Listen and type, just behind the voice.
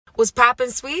What's poppin'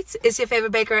 sweets? It's your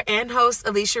favorite baker and host,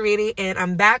 Alicia Reedy, and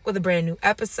I'm back with a brand new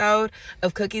episode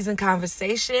of Cookies and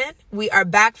Conversation. We are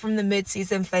back from the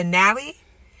mid-season finale,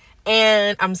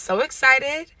 and I'm so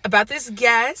excited about this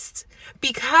guest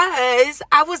because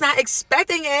I was not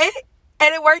expecting it,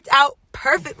 and it worked out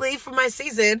perfectly for my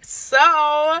season. So,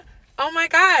 oh my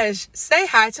gosh, say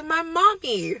hi to my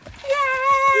mommy. Yay!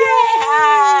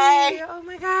 Yay! Oh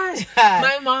my gosh.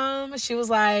 My mom, she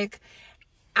was like,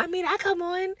 I come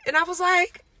on. And I was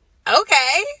like,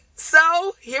 okay.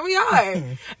 So here we are.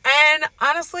 And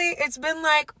honestly, it's been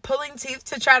like pulling teeth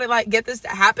to try to like get this to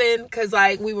happen. Cause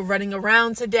like we were running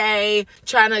around today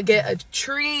trying to get a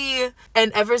tree.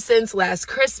 And ever since last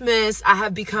Christmas, I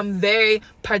have become very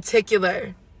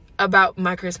particular about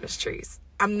my Christmas trees.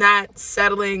 I'm not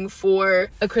settling for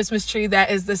a Christmas tree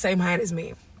that is the same height as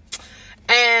me.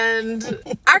 And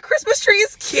our Christmas tree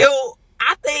is cute.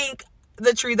 I think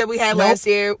the tree that we had last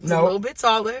year was a little bit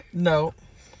taller. No.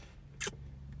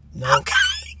 Okay.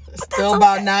 Still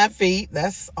about 9 feet.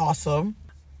 That's awesome.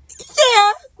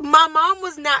 Yeah. My mom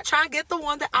was not trying to get the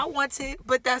one that I wanted,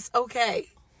 but that's okay.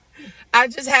 I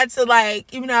just had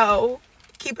to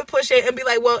keep it pushing and be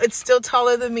like, well, it's still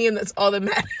taller than me and that's all that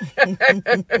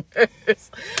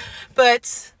matters.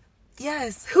 But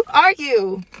yes, who are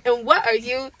you? And what are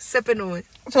you sipping on?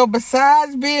 So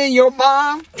besides being your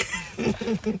mom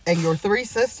and your 3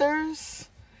 sisters,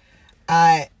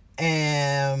 I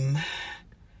am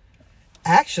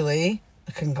actually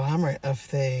a conglomerate of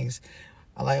things.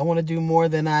 I want to do more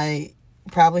than I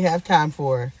probably have time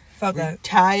for. Fuck that.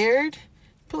 Retired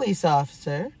police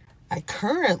officer. I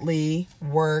currently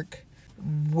work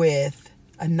with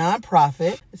a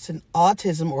nonprofit. It's an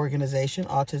autism organization,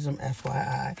 Autism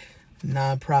FYI.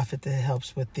 Nonprofit that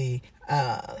helps with the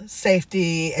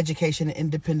safety, education, and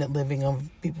independent living of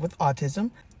people with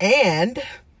autism. And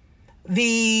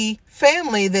the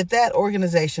family that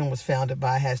organization was founded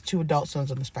by has 2 adult sons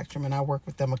on the spectrum, and I work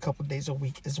with them a couple days a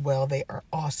week as well. They are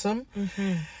awesome.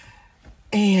 Mm-hmm.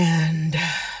 And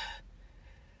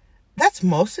that's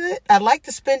most of it. I like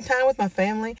to spend time with my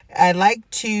family. I like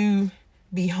to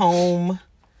be home,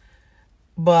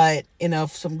 but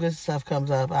if some good stuff comes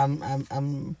up,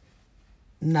 I'm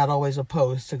not always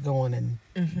opposed to going and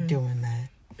doing that.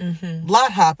 Mm-hmm.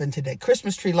 Lot hopping today.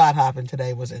 Christmas tree lot hopping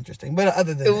today was interesting. But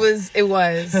other than it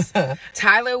was.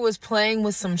 Tyler was playing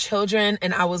with some children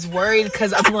and I was worried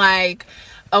because I'm like,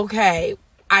 okay,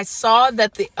 I saw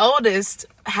that the eldest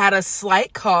had a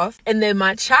slight cough and then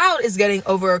my child is getting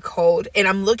over a cold and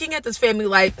I'm looking at this family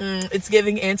like it's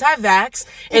giving anti-vax,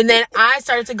 and then I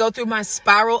started to go through my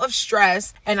spiral of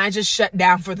stress and I just shut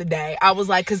down for the day. I was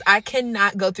like, because I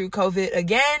cannot go through COVID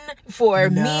again for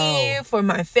me, for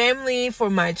my family, for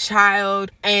my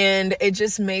child, and it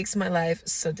just makes my life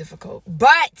so difficult.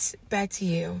 But back to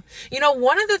you.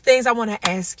 One of the things I want to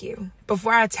ask you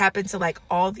before I tap into like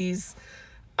all these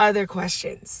other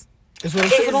questions is what I'm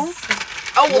sipping on?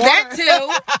 Oh, well, that too.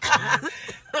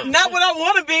 Not what I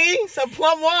want to be. Some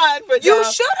plum wine, but you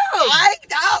should have.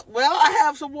 I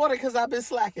have some water because I've been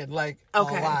slacking a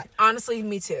lot. Honestly,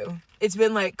 me too. It's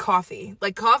been like coffee.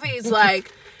 Like coffee is like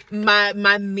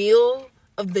my meal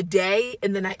of the day,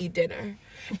 and then I eat dinner,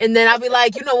 and then I'll be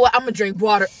like, you know what? I'm gonna drink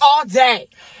water all day,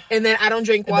 and then I don't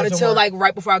drink water till like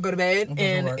right before I go to bed,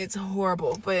 and it's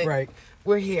horrible. But right.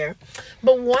 We're here.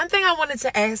 But one thing I wanted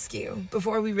to ask you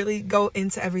before we really go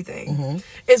into everything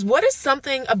is, what is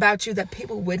something about you that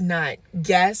people would not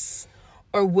guess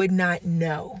or would not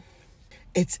know?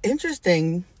 It's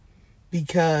interesting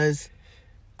because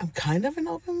I'm kind of an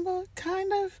open book,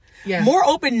 kind of. Yeah. More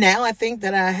open now, I think,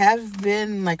 than I have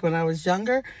been like when I was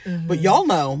younger. Mm-hmm. But y'all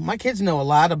know, my kids know a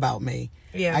lot about me.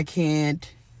 Yeah. I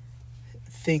can't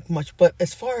think much. But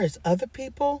as far as other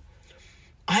people,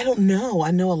 I don't know. I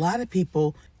know a lot of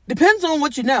people. Depends on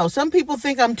what you know. Some people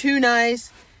think I'm too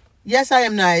nice. Yes, I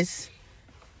am nice.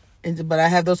 But I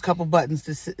have those couple buttons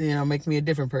to, make me a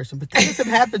different person. But that doesn't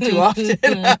happen too often.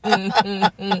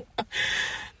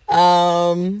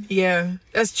 Yeah,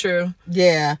 that's true.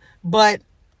 Yeah. But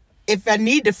if I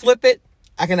need to flip it,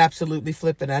 I can absolutely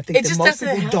flip it. I think that most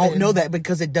people don't know that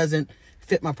because it doesn't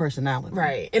fit my personality.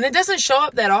 Right. And it doesn't show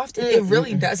up that often. It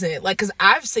really doesn't. Like, because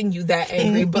I've seen you that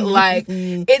angry, but like,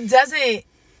 it doesn't.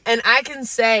 And I can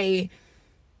say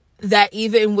that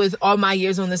even with all my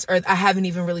years on this earth, I haven't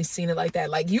even really seen it like that.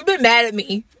 Like, you've been mad at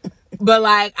me, but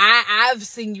like, I've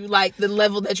seen you like the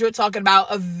level that you're talking about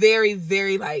a very,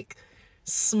 very like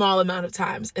small amount of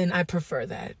times. And I prefer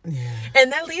that. Yeah.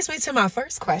 And that leads me to my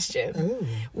first question. Ooh.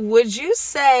 Would you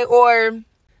say,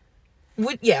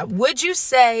 would you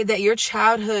say that your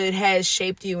childhood has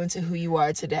shaped you into who you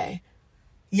are today?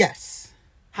 Yes.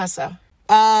 How so?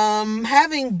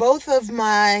 Having both of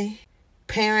my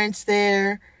parents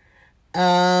there,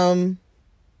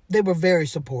 they were very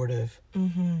supportive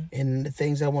in the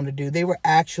things I wanted to do. They were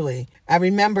actually, I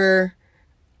remember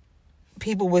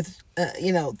people with,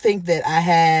 think that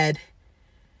I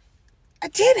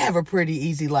did have a pretty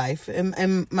easy life,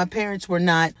 and my parents were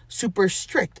not super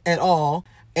strict at all.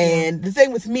 And the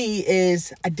thing with me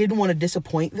is I didn't want to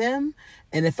disappoint them.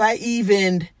 And if I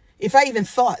even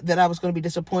thought that I was going to be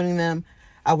disappointing them,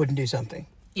 I wouldn't do something.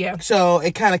 Yeah. So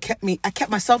it kind of kept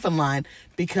myself in line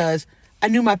because I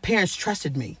knew my parents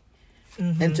trusted me.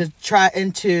 And to try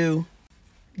and to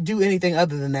do anything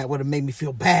other than that would have made me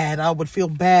feel bad. I would feel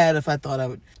bad if I thought I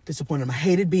would disappoint them. I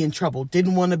hated being in trouble.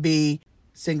 Didn't want to be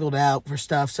singled out for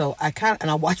stuff. So I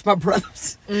watched my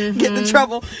brothers get in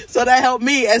trouble. So that helped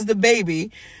me as the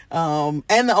baby, and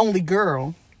the only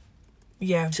girl.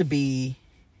 Yeah. To be,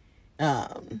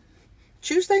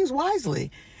 choose things wisely.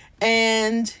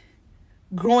 And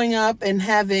growing up and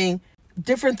having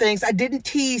different things, I didn't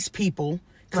tease people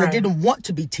because I didn't want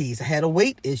to be teased. I had a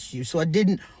weight issue, so I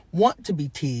didn't want to be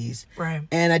teased. Right.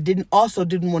 And I didn't want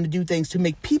to do things to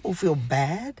make people feel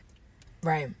bad.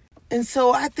 Right. And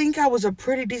so I think I was a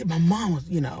pretty decent. My mom was,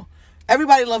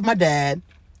 everybody loved my dad.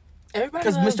 Everybody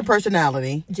because Mr.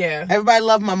 Personality. Yeah. Everybody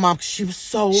loved my mom because she was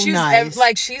so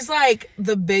nice. She's like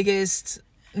the biggest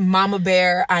mama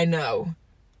bear I know.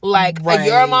 Like, Right.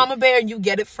 you're a mama bear and you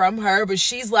get it from her, but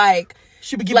she's like...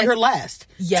 She would give you her last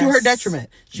to her detriment.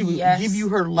 She would Yes. give you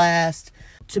her last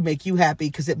to make you happy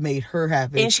because it made her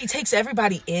happy. And she takes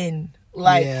everybody in.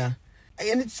 Like, yeah.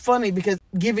 And it's funny because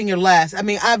giving your last, I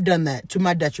mean, I've done that to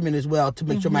my detriment as well to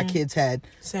make sure my kids had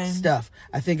stuff.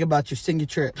 I think about your senior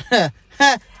trip.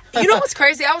 You know what's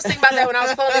crazy? I was thinking about that when I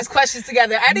was pulling these questions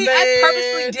together. I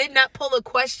purposely did not pull a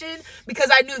question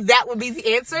because I knew that would be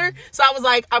the answer. So I was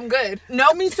like, I'm good. No,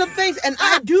 I mean, some things, and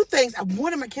I do things. I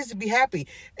wanted my kids to be happy.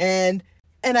 And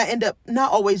I end up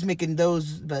not always making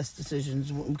those best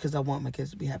decisions because I want my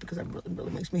kids to be happy because it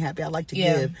really makes me happy. I like to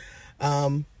give.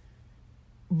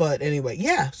 But anyway,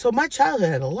 yeah. So my childhood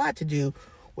had a lot to do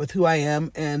with who I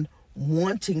am and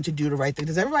wanting to do the right thing.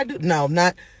 Does everybody do? No,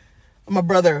 not. My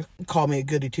brother called me a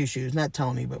goody two shoes, not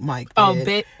Tony, but Mike.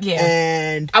 Yeah.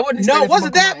 And I wouldn't. No, it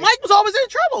wasn't that. Mike was always in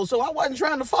trouble, so I wasn't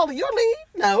trying to follow your lead.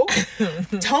 No,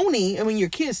 Tony. I mean, your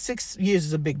kid's 6 years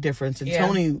is a big difference, and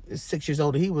Tony is 6 years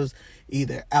older. He was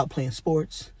either out playing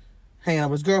sports, hanging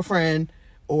out with his girlfriend,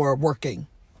 or working.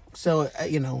 So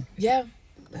Yeah.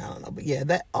 I don't know, but yeah,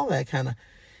 all that kind of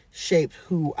shaped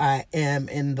who I am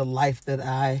in the life that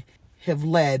I have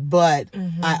led. But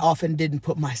I often didn't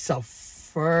put myself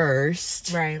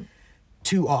first. Right.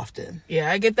 Too often.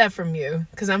 Yeah, I get that from you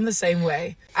because I'm the same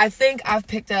way. I think I've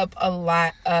picked up a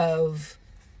lot of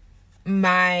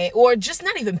or just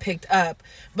not even picked up,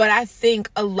 but I think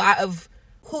a lot of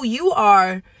who you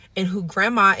are and who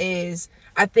grandma is,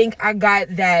 I think I got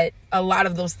a lot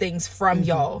of those things from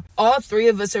y'all. All three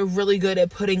of us are really good at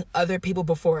putting other people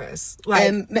before us.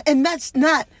 Like, and that's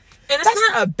not... And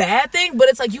it's not a bad thing, but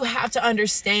it's like you have to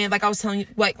understand, like I was telling you,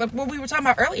 like what we were talking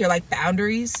about earlier, like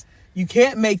boundaries. You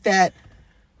can't make that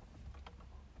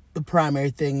the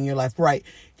primary thing in your life, right?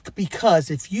 Because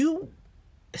if you,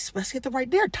 especially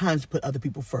there are times to put other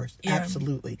people first,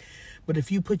 absolutely. But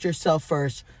if you put yourself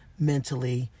first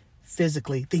mentally,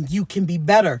 physically, then you can be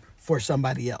better for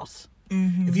somebody else.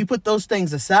 If you put those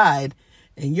things aside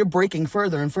and you're breaking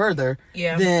further and further,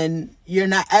 then you're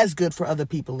not as good for other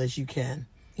people as you can.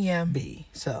 Be.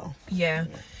 So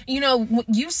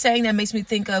you saying that makes me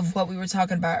think of what we were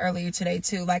talking about earlier today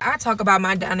too. Like, I talk about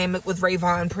my dynamic with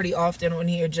Rayvon pretty often on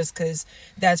here just because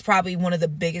that's probably one of the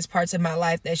biggest parts of my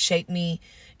life that shaped me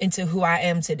into who I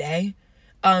am today,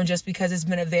 just because it's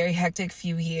been a very hectic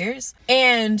few years.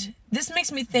 And this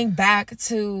makes me think back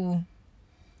to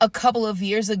a couple of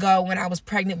years ago when I was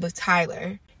pregnant with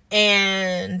Tyler.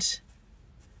 And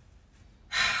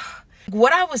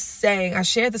what I was saying, I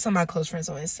shared this on my close friends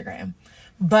on Instagram,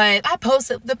 but I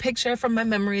posted the picture from my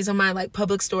memories on my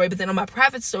public story, but then on my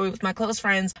private story with my close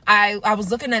friends, I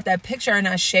was looking at that picture and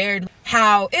I shared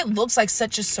how it looks like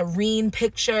such a serene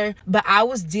picture, but I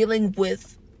was dealing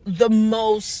with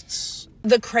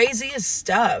the craziest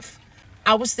stuff.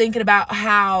 I was thinking about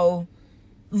how,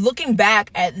 looking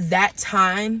back at that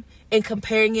time and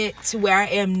comparing it to where I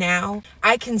am now,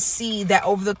 I can see that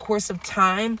over the course of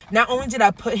time, not only did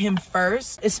I put him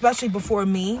first, especially before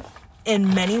me,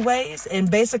 in many ways, in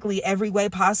basically every way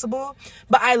possible,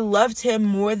 but I loved him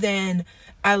more than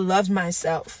I loved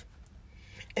myself.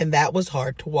 And that was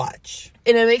hard to watch.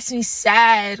 And it makes me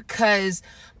sad because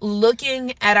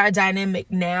looking at our dynamic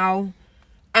now,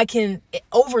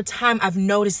 over time, I've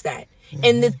noticed that. Mm-hmm.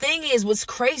 And the thing is, what's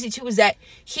crazy too is that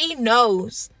he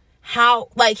knows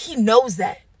he knows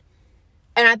that.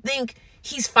 And I think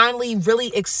he's finally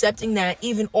really accepting that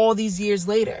even all these years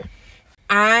later.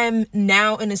 I'm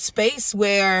now in a space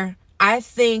where I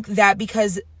think that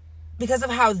because of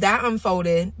how that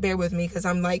unfolded, bear with me because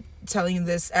I'm like telling you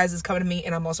this as it's coming to me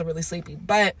and I'm also really sleepy.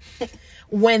 But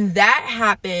when that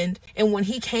happened and when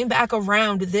he came back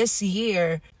around this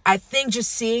year, I think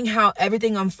just seeing how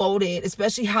everything unfolded,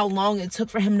 especially how long it took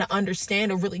for him to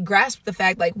understand or really grasp the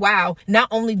fact, like, wow, not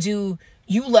only do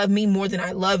you love me more than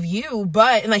I love you,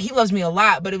 but, and like, he loves me a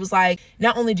lot, but it was like,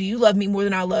 not only do you love me more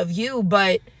than I love you,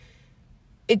 but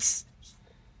it's,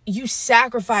 you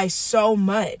sacrifice so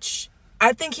much.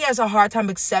 I think he has a hard time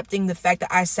accepting the fact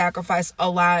that I sacrifice a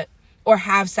lot or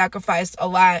have sacrificed a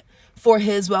lot for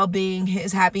his well-being,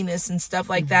 his happiness and stuff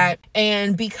like that.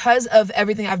 And because of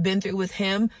everything I've been through with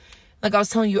him, like I was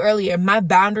telling you earlier, my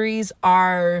boundaries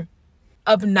are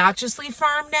obnoxiously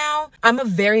firm now. I'm a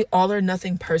very all or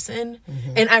nothing person,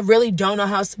 and I really don't know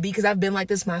how else to be because I've been like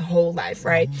this my whole life,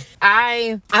 right?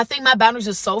 I think my boundaries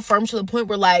are so firm to the point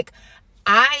where like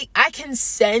I can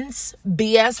sense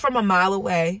BS from a mile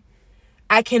away.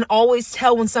 I can always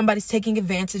tell when somebody's taking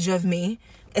advantage of me,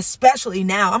 especially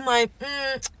now. I'm like,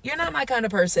 you're not my kind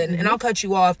of person, and I'll cut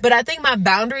you off. But I think my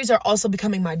boundaries are also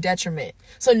becoming my detriment.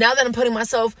 So now that I'm putting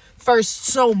myself first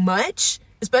so much,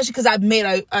 especially because I've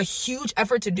made a huge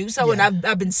effort to do so, and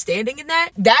I've been standing in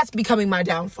that, that's becoming my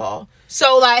downfall.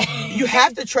 So like, you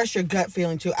have to trust your gut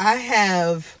feeling too. I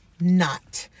have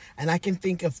not, and I can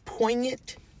think of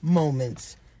poignant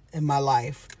moments in my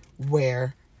life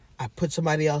where I put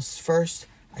somebody else first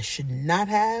I should not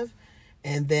have,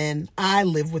 and then I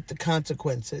live with the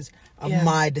consequences of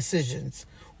my decisions,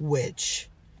 which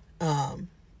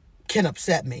can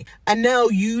upset me. I know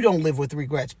you don't live with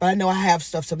regrets, but I know I have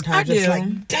stuff sometimes that's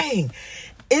like, dang,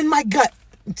 in my gut.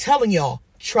 I'm telling y'all,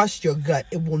 trust your gut.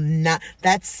 It will not,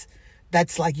 that's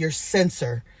like your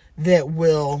sensor that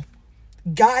will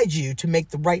guide you to make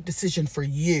the right decision for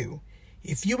you.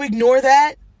 If you ignore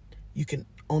that, you can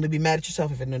only be mad at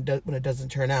yourself when it doesn't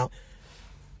turn out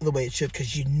the way it should,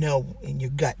 because you know in your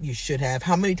gut you should have.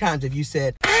 How many times have you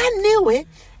said, I knew it,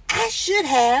 I should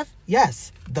have?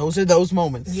 Yes, those are those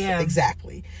moments. Yeah,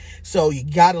 exactly. So you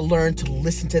got to learn to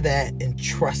listen to that and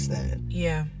trust that.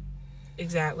 Yeah,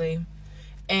 exactly.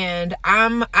 And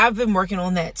I've been working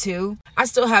on that too. I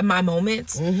still have my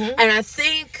moments, and I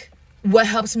think what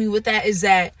helps me with that is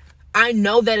that I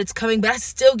know that it's coming, but I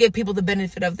still give people the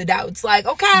benefit of the doubt. It's like,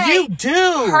 okay, you do.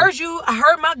 I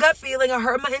heard my gut feeling, I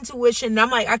heard my intuition, and I'm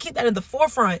like, I keep that in the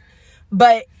forefront.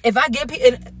 But if I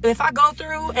go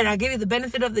through and I give you the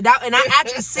benefit of the doubt, and I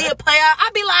actually see it play out,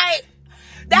 I'd be like,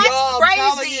 that's crazy.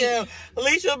 I'm telling you,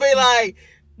 Alicia will be like,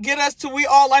 get us to we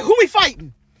all like, who we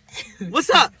fighting? What's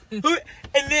up? And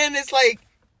then it's like,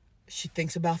 she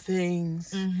thinks about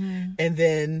things, and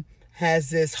then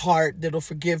has this heart that'll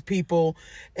forgive people,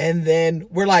 and then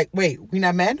we're like, wait, we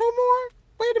not mad no more?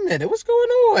 Wait a minute, what's going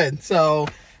on? So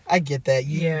I get that.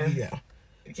 You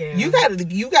gotta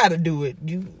do it.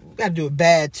 You gotta do it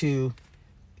bad to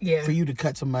for you to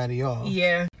cut somebody off.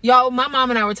 Yeah. Y'all, my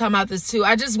mom and I were talking about this too.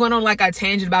 I just went on like a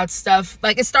tangent about stuff.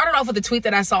 Like, it started off with a tweet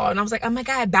that I saw, and I was like, oh my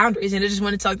God, boundaries. And it just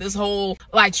went into like this whole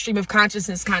like stream of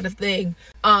consciousness kind of thing.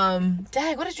 Dang,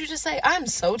 what did you just say? I'm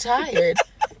so tired.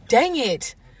 Dang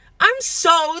it. I'm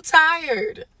so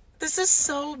tired. This is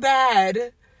so bad.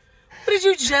 What did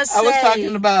you just say? I was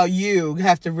talking about you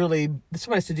have to really,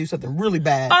 somebody has to do something really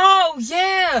bad. Oh,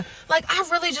 yeah. Like, I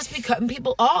really just be cutting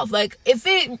people off. Like, if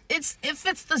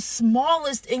it's the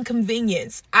smallest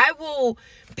inconvenience, I will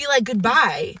be like,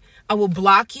 goodbye. I will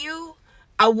block you.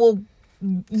 I will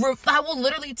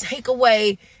literally take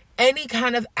away any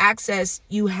kind of access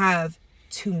you have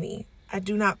to me. I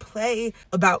do not play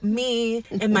about me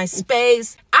and my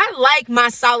space. I like my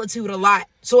solitude a lot.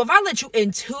 So if I let you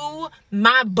into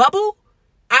my bubble,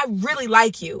 I really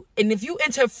like you. And if you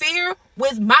interfere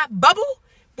with my bubble,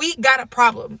 we got a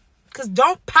problem. Because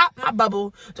don't pop my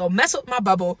bubble. Don't mess with my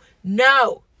bubble.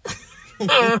 No.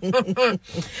 And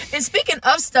speaking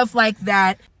of stuff like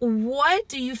that, what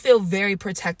do you feel very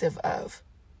protective of?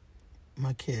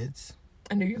 My kids.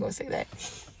 I knew you were going to say that.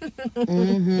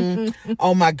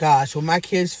 Oh my gosh, when my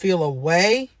kids feel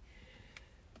away,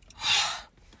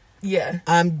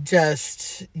 I'm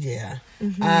just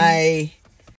it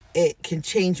can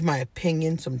change my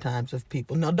opinion sometimes of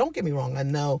people. Now, don't get me wrong, I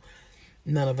know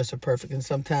none of us are perfect, and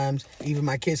sometimes even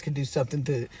my kids can do something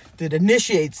to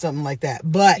initiate something like that,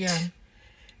 but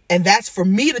and that's for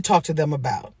me to talk to them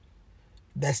about.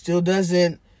 That still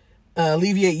doesn't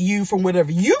alleviate you from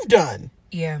whatever you've done.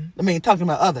 Yeah. I mean, talking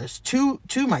about others to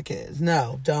my kids.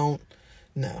 No, don't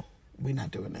No, we're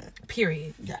not doing that.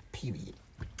 Period. Yeah, period.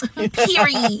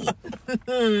 Period.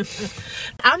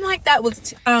 I'm like that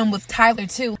with Tyler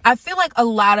too. I feel like a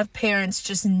lot of parents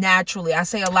just naturally, I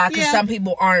say a lot because some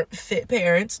people aren't fit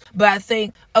parents, but I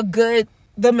think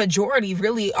the majority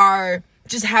really are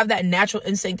just have that natural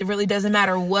instinct. It really doesn't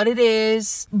matter what it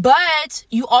is, but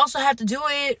you also have to do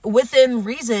it within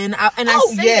reason. That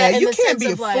in you the can't sense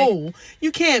be of a fool.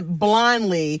 You can't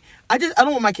blindly. I don't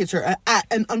want my kids hurt.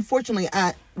 And unfortunately,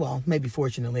 maybe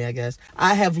fortunately, I guess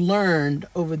I have learned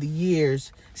over the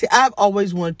years. See, I've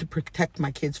always wanted to protect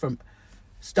my kids from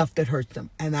stuff that hurts them,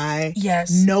 and I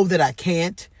know that I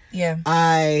can't. Yeah,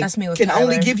 that's me with can Tyler.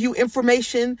 only give you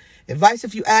information, advice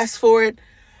if you ask for it.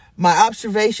 My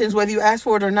observations, whether you ask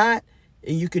for it or not,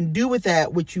 and you can do with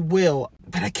that what you will,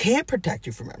 but I can't protect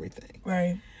you from everything.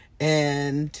 Right.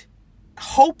 And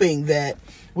hoping that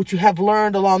what you have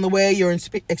learned along the way, your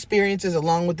experiences,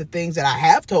 along with the things that I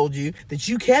have told you, that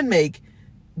you can make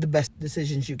the best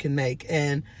decisions you can make.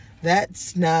 And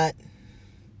that's not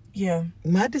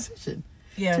my decision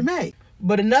to make.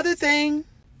 But another thing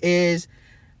is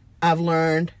I've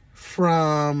learned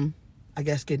from, I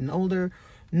guess, getting older,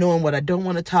 knowing what I don't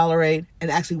want to tolerate, and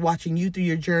actually watching you through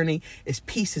your journey, is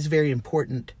peace is very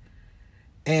important.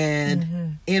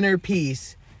 And inner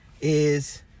peace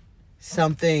is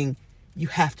something you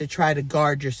have to try to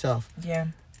guard yourself. Yeah.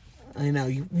 You know,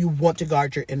 you want to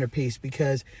guard your inner peace,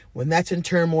 because when that's in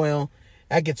turmoil,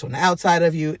 that gets on the outside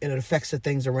of you and it affects the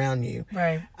things around you.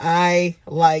 Right. I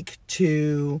like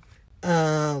to,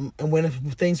 and when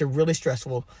things are really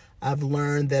stressful, I've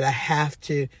learned that I have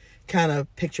to kind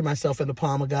of picture myself in the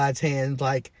palm of God's hand,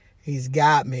 like he's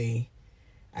got me.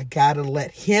 I gotta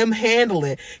let him handle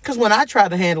it, because when I try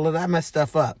to handle it, I mess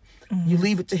stuff up. You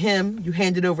leave it to him, you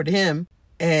hand it over to him,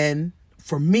 and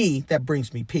for me, that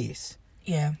brings me peace.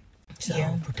 Yeah.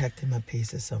 So protecting my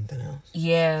peace is something else.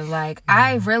 Yeah, like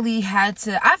I really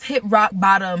I've hit rock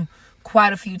bottom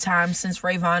quite a few times since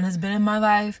Rayvon has been in my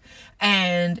life,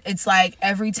 and it's like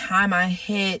every time I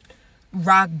hit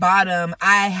rock bottom,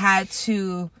 I had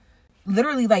to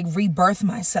literally like rebirth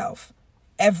myself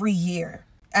every year.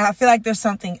 And I feel like there's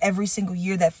something every single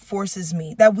year that forces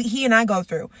me, that he and I go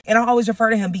through. And I always refer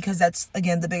to him because that's,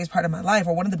 again, the biggest part of my life,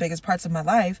 or one of the biggest parts of my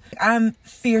life. I'm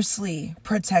fiercely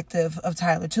protective of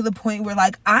Tyler, to the point where,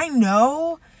 like, I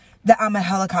know that I'm a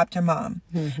helicopter mom.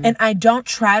 And I don't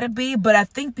try to be, but I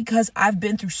think because I've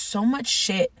been through so much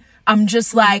shit, I'm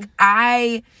just like,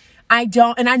 I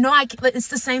don't, and I know it's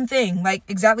the same thing, like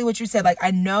exactly what you said. Like,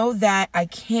 I know that I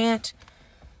can't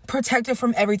protect her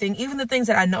from everything, even the things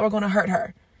that I know are going to hurt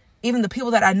her, even the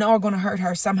people that I know are going to hurt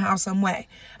her somehow, some way.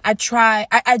 I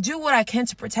do what I can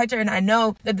to protect her, and I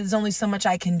know that there's only so much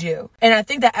I can do. And I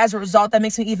think that as a result, that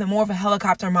makes me even more of a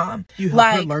helicopter mom. You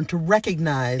have to learn to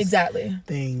recognize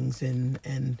things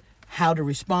and how to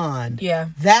respond. Yeah.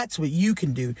 That's what you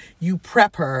can do. You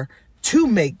prep her to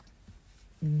make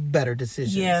better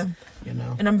decisions. Yeah. You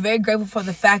know. And I'm very grateful for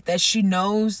the fact that she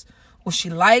knows what she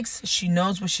likes, she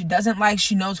knows what she doesn't like,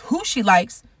 she knows who she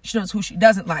likes, she knows who she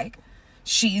doesn't like.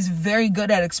 She's very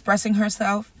good at expressing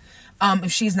herself.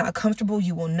 If she's not comfortable,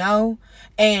 you will know.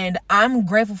 And I'm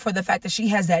grateful for the fact that she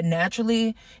has that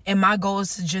naturally. And my goal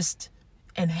is to just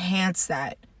enhance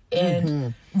that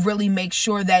and really make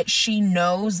sure that she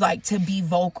knows, like, to be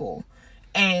vocal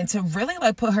and to really,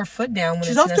 like, put her foot down when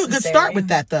she's it's off to a good start with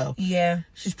that, though. Yeah.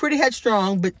 She's pretty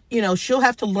headstrong, but, you know, she'll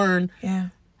have to learn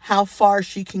how far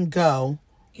she can go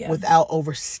without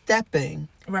overstepping.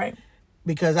 Right.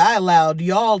 Because I allowed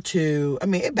y'all to, I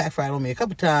mean, it backfired on me a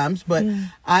couple times, but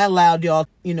I allowed y'all,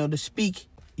 you know, to speak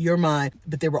your mind.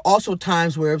 But there were also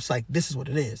times where it's like, this is what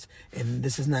it is, and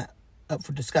this is not up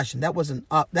for discussion. That wasn't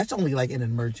up. That's only like an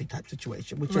emergency type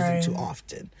situation, which isn't too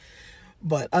often.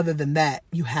 But other than that,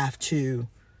 you have to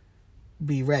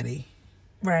be ready.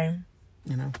 Right.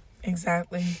 You know?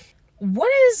 Exactly.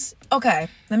 Okay,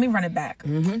 let me run it back.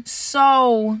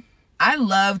 So, I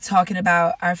love talking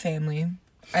about our family.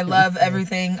 I love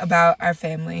everything about our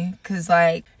family, because,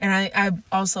 like, and I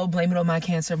also blame it on my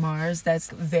Cancer Mars that's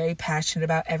very passionate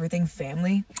about everything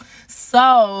family.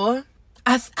 So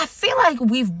I feel like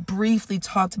we've briefly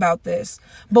talked about this,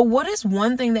 but what is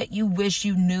one thing that you wish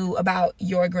you knew about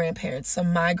your grandparents, so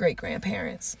my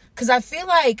great-grandparents? Because I feel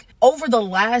like over the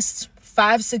last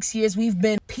 5-6 years, we've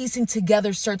been piecing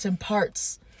together certain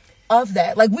parts of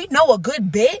that. Like, we know a good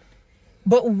bit,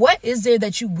 but what is there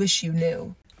that you wish you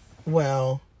knew?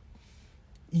 Well,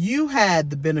 you had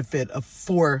the benefit of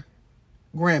 4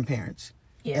 grandparents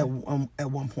at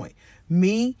one point.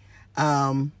 Me,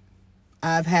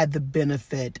 I've had the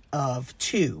benefit of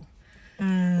 2.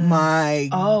 My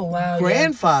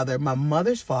grandfather, my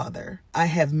mother's father, I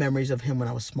have memories of him when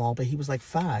I was small, but he was like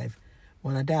 5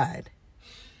 when I died.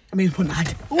 I mean, when I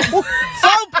died.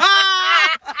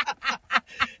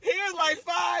 He was like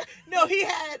 5. No, he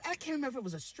had, I can't remember if it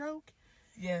was a stroke.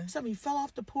 Yeah. Something fell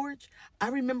off the porch. I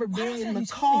remember being in the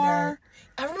car.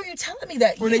 I remember you telling me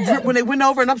that. When they went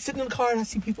over and I'm sitting in the car and I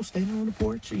see people standing on the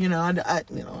porch. You know,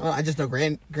 I just know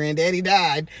granddaddy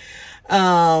died.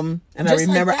 And just I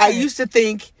remember, I used to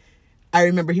think, I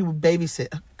remember he would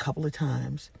babysit a couple of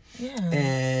times. Yeah.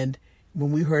 And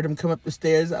when we heard him come up the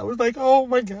stairs, I was like, oh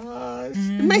my gosh.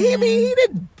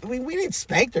 We didn't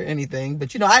spank or anything,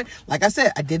 but like I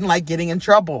said, I didn't like getting in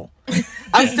trouble.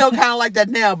 I'm still kind of like that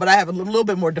now, but I have a little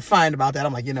bit more defined about that.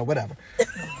 I'm like, whatever.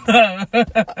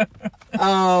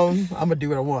 I'm gonna do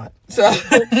what I want. So,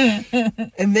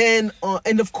 and then,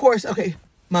 and of course, okay,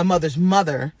 my mother's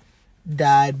mother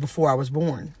died before I was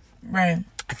born. Right.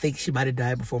 I think she might have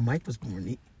died before Mike was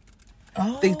born.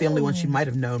 I think the only one she might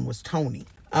have known was Tony.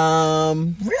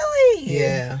 Really?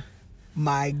 Yeah.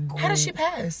 How did she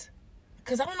pass?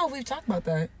 Because I don't know if we've talked about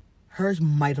that. Hers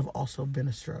might have also been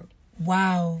a stroke.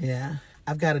 Wow. Yeah.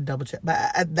 I've got to double check.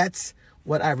 But that's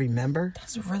what I remember.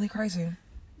 That's really crazy.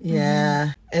 Yeah.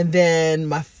 Mm-hmm. And then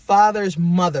my father's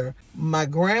mother, my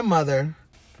grandmother,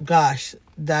 gosh,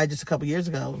 died just a couple years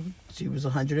ago. She was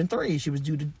 103. She was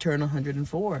due to turn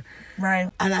 104.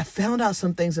 Right. And I found out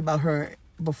some things about her,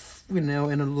 in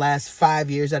the last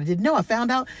 5 years that I didn't know. I found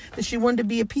out that she wanted to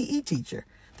be a PE teacher.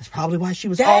 That's probably why she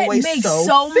was always so fit. That makes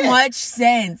so much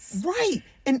sense. Right.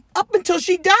 And up until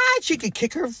she died, she could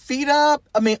kick her feet up.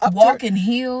 I mean, walk in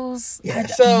heels. Yeah.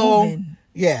 So, moving.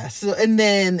 Yeah. So, and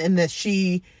that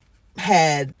she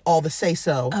had all the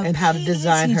say-so and how to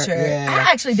design teacher. Her. Yeah.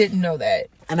 I actually didn't know that.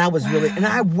 And I was and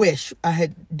I wish I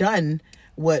had done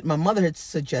what my mother had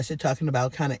suggested, talking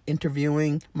about kind of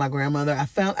interviewing my grandmother. I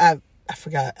forgot.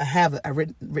 I have it. I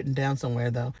written down somewhere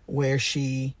though, where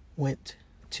she went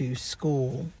to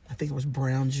school. I think it was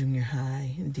Brown Junior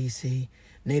High in D.C.,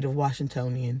 native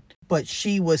Washingtonian. But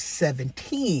she was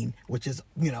 17, which is,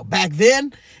 back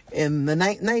then in the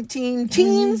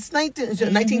 1920s,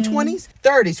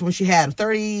 30s when she had him,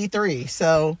 33.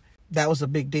 So that was a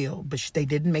big deal. But they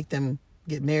didn't make them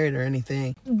get married or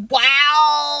anything.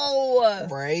 Wow.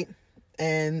 Right?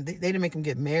 And they didn't make them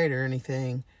get married or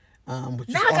anything. Which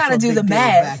now I gotta do the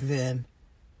math back then.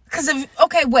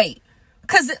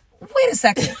 Wait a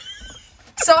second.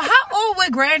 So how old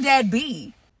would Granddad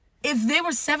be if they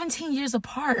were 17 years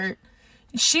apart?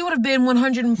 She would have been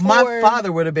 104. My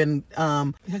father would have been.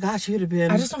 He would have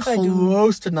been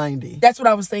close to 90. That's what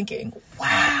I was thinking.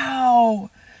 Wow.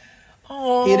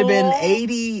 Oh. He'd have been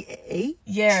 88.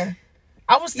 Yeah,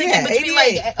 I was thinking between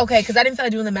 88. Because I didn't feel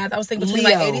like doing the math. I was thinking between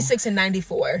 86 and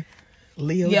 94.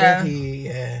 Leo, yeah.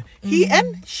 He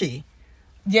and she.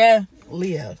 Yeah.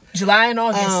 Leo. July and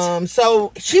August.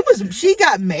 So she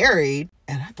got married,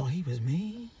 and I thought he was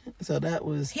mean. So that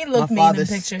was my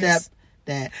father's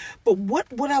stepdad. But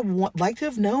what would I like to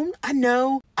have known? I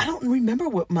don't remember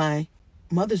what my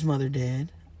mother's mother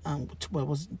did.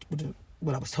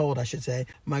 What I was told, I should say.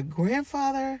 My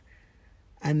grandfather,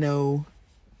 I know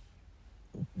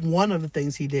one of the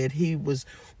things he did. He was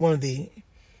one of the.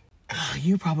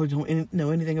 You probably don't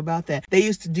know anything about that. They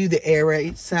used to do the air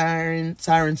raid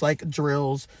sirens like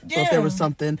drills. Yeah. So if there was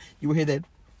something, you would hear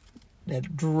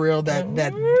that drill, that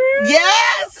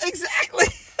yes, exactly.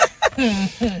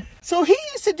 So he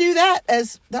used to do that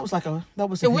his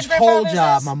whole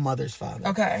job. My mother's father.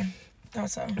 Okay,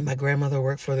 that's so. And my grandmother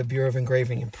worked for the Bureau of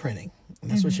Engraving and Printing. And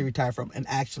that's what she retired from. And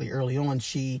actually, early on,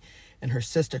 she and her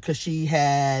sister, because she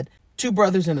had 2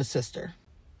 brothers and a sister,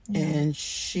 and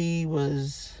she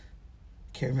was.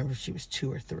 Can't remember if she was 2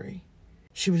 or 3.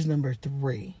 She was number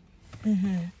 3.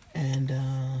 Mm-hmm. And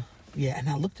and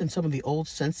I looked in some of the old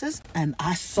census and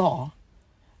I saw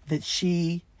that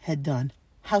she had done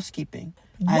housekeeping.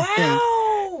 Wow.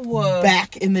 I think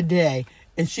back in the day,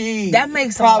 and she that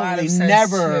makes probably a lot of sense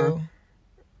never.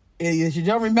 Too. Either she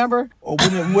don't remember or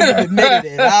wouldn't have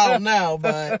admitted it. I don't know,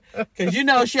 but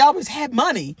because she always had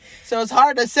money, so it's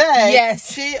hard to say.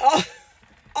 Yes, she.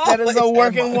 That is a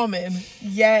working woman.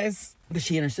 Yes. But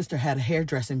she and her sister had a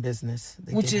hairdressing business.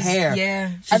 Which is hair.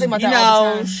 Yeah. I think about that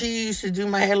all the time. She used to do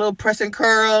my hair, a little press and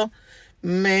curl.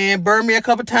 Man, burned me a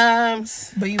couple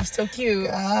times. But you were still cute.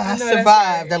 I survived.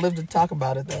 Right. I lived to talk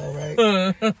about it though, right?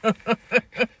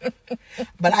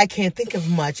 But I can't think of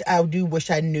much. I do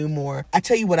wish I knew more. I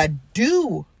tell you what I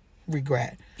do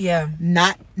regret. Yeah.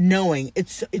 Not knowing.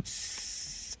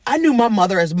 I knew my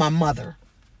mother as my mother.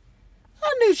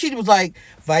 I knew she was like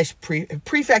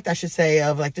prefect, I should say,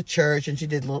 of like the church, and she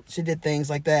did things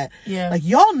like that. Yeah. Like,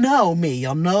 y'all know me.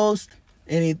 Y'all know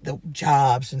the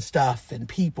jobs and stuff and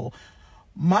people.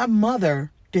 My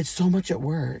mother did so much at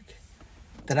work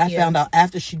that I found out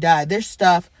after she died. There's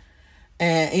stuff,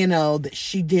 and that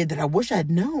she did that I wish I'd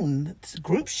known.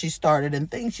 Groups she started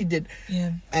and things she did.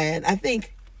 Yeah. And I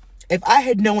think if I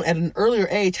had known at an earlier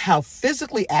age how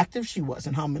physically active she was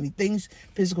and how many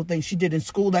physical things she did in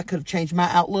school, that could have changed my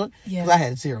outlook. Yeah. Because I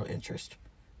had zero interest.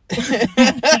 Maybe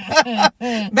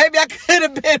I could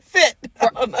have been fit. I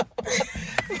don't know.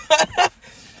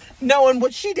 Knowing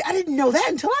what she did, I didn't know that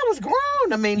until I was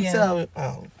grown. I mean, but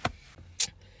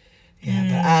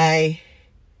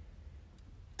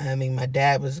my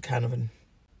dad was kind of an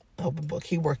open book.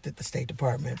 He worked at the State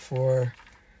Department for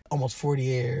almost 40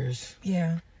 years.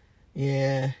 Yeah.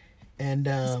 Yeah. And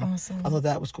that's awesome. I thought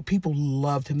that was cool. People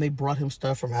loved him. They brought him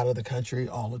stuff from out of the country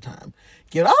all the time.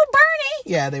 Bernie!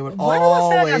 Yeah, they would always Why do I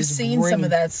feel like I've seen some of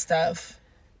that stuff?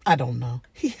 I don't know.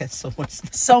 He had so much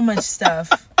stuff. So much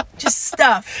stuff. Just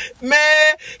stuff.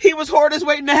 Man, he was hardest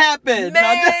waiting to happen.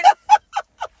 Man,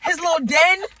 his little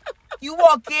den, you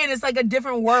walk in, it's like a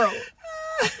different world.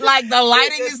 Like, the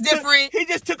lighting is different. He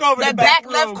just took over the back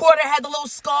room. left corner had the little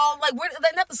skull. Like,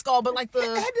 not the skull, but like the...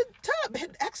 It had the tub.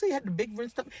 Actually had the big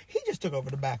rinse tub. He just took over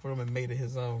the back room and made it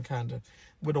his own, kind of.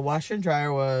 Where the washer and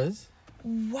dryer was.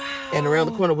 Wow. And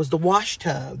around the corner was the wash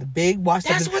tub. The big wash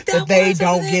tub that they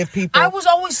don't give people. I was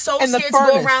always so scared to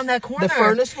go around that corner. The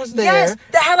furnace was there. Yes,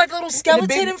 that had like a little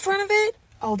skeleton in front of it.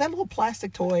 Oh, that little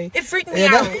plastic toy. It freaked me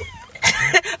out.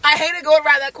 I hated going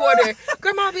around that corner.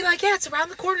 Grandma would be like, yeah, it's around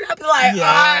the corner. I'd be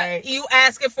like, you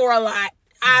asking for a lot.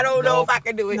 I don't know if I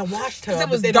can do it. The wash tub. It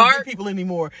was they dark. Don't give people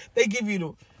anymore. They give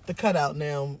you the cutout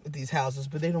now at these houses,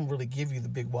 but they don't really give you the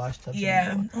big wash tubs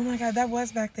anymore. Oh my God, that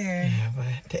was back there. Yeah,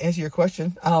 but to answer your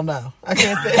question, I don't know. I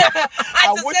can't say.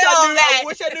 I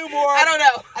wish I knew more. I don't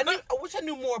know. I wish I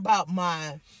knew more about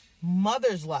my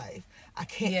mother's life. I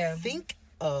can't think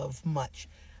of much.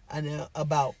 I know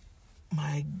about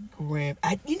my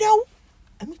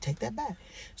let me take that back.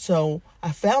 So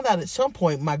I found out at some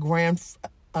point my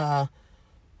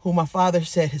who my father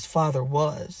said his father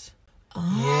was.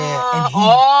 Yeah. And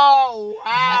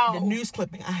wow. The news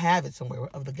clipping, I have it somewhere,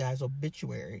 of the guy's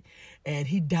obituary. And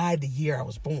he died the year I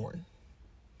was born.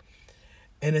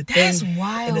 And That's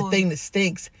wild. And the thing that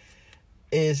stinks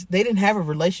is they didn't have a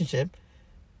relationship.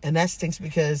 And that stinks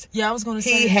because I was gonna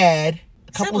say he had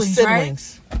a couple of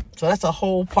siblings. Right? So that's a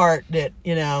whole part that,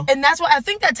 And that's why I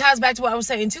think that ties back to what I was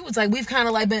saying too. It's like we've kind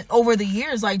of like been over the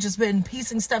years, like just been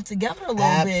piecing stuff together a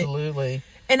little bit. Absolutely.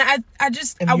 And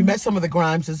you met some of the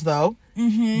Grimeses though.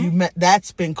 Mm-hmm.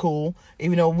 That's been cool.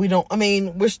 Even though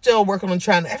we're still working on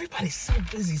everybody's so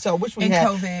busy. So I wish we had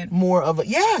COVID. More of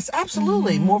yes,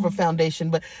 absolutely. More of a foundation,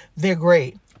 but they're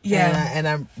great. Yeah. And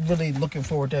I'm really looking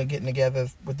forward to getting together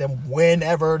with them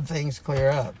whenever things clear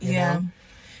up. You know?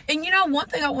 And one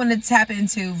thing I wanted to tap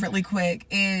into really quick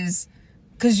is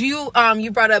because you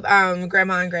brought up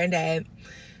grandma and granddad.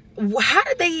 How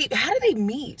did they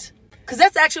meet? Because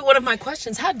that's actually one of my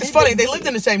questions. It's funny, they lived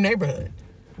in the same neighborhood.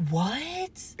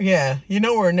 What? Yeah. You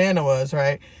know where Nana was,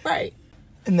 right? Right.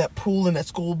 In that pool in that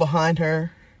school behind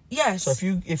her. Yes. So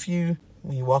when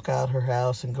you walk out her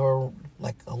house and go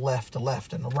like a left,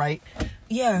 and a right.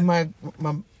 Yeah. My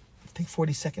I think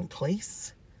 42nd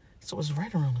Place. So it was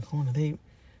right around the corner. They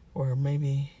were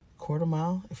maybe a quarter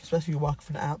mile, especially if you walk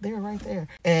from out. They were right there.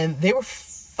 And they were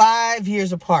 5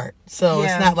 years apart. So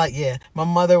it's not like, my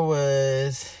mother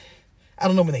was, I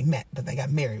don't know when they met, but they got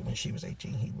married when she was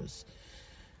 18. He was,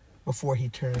 before he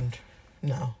turned,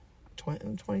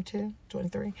 22,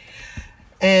 23.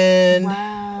 And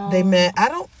they met.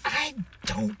 I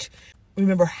don't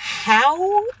remember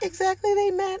how exactly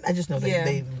they met. I just know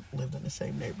they lived in the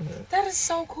same neighborhood. That is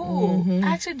so cool. Mm-hmm. I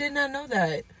actually did not know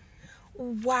that.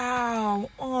 Wow.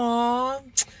 Aw.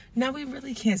 Now we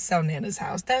really can't sell Nana's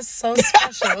house. That's so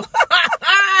special.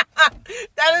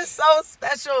 That is so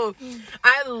special.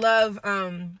 I love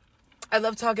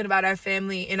talking about our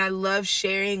family, and I love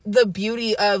sharing the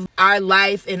beauty of our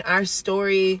life and our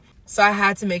story. So I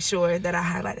had to make sure that I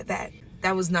highlighted that.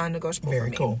 That was non-negotiable for me.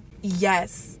 Very cool.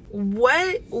 Yes.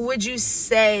 What would you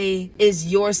say is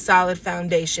your solid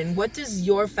foundation? What does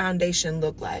your foundation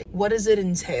look like? What does it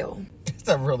entail? That's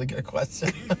a really good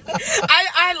question.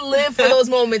 I live for those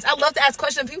moments. I love to ask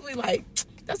questions. People be like,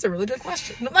 that's a really good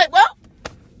question. And I'm like, well,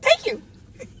 thank you.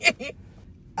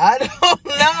 I don't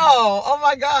know. Oh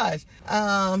my gosh.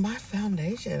 My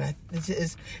foundation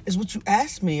is what you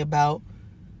asked me about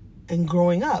and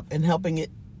growing up and helping it.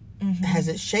 Mm-hmm. Has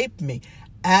it shaped me?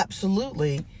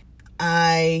 Absolutely.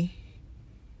 I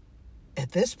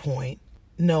at this point,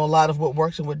 know a lot of what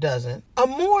works and what doesn't. I'm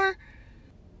more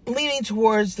leaning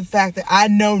towards the fact that I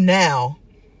know now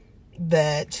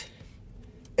that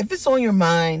if it's on your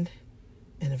mind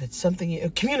and if it's something,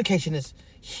 communication is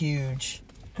huge.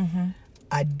 Mm-hmm.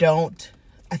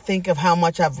 I think of how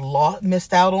much I've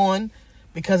missed out on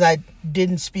because I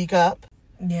didn't speak up.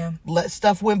 Yeah. Let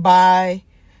stuff went by.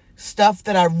 Stuff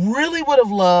that I really would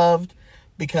have loved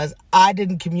because I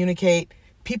didn't communicate.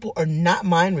 People are not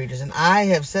mind readers. And I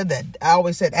have said that. I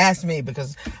always said, ask me,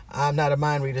 because I'm not a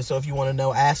mind reader. So if you want to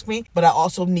know, ask me. But I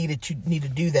also need to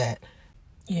do that.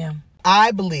 Yeah.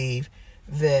 I believe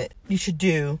that you should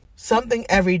do something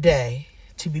every day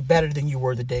to be better than you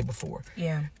were the day before.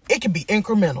 Yeah. It can be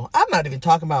incremental. I'm not even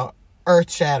talking about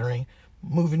earth-shattering,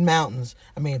 moving mountains.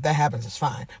 I mean, if that happens, it's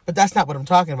fine. But that's not what I'm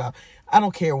talking about. I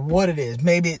don't care what it is.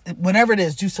 Maybe, whatever it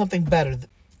is, do something better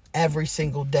every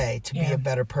single day to be a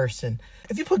better person.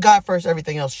 If you put God first,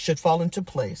 everything else should fall into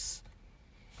place.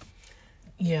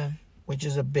 Yeah. Which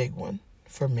is a big one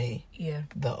for me. Yeah.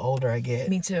 The older I get.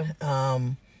 Me too.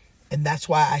 And that's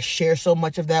why I share so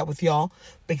much of that with y'all,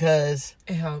 because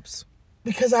it helps.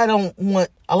 Because I don't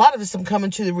want, a lot of this I'm coming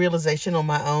to the realization on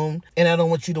my own, and I don't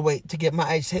want you to wait to get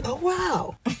my age. Say, oh,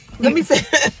 wow. Let me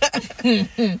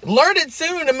learn it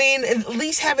soon. I mean, at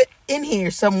least have it in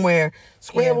here somewhere.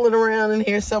 Scramble it around in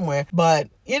here somewhere. But,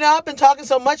 I've been talking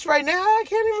so much right now, I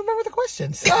can't even remember the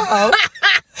question. So,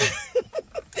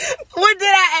 what did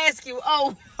I ask you?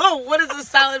 Oh, what is a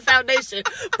solid foundation?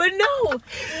 But no,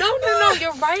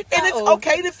 you're right, though. And it's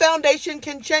okay, the foundation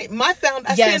can change. I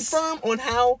stand firm on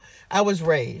how I was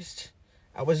raised.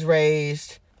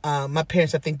 My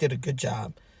parents, I think, did a good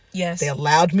job. Yes. They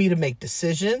allowed me to make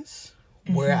decisions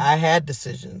where I had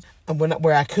decisions and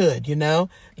where I could, Yeah.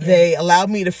 They allowed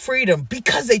me the freedom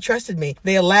because they trusted me.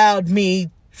 They allowed me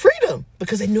freedom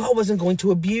because they knew I wasn't going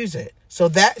to abuse it. So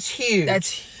that's huge. That's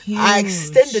huge. I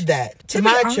extended that to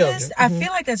my children. I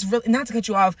feel like that's really, not to cut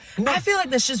you off, I feel like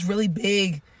that's just really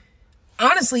big,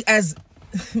 honestly, as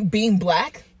being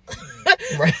Black.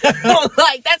 Right.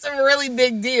 Like, that's a really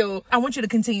big deal. I want you to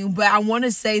continue, but I want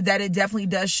to say that it definitely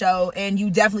does show, and you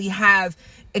definitely have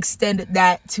extended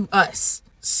that to us.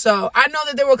 So I know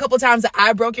that there were a couple times that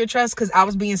I broke your trust because I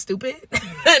was being stupid.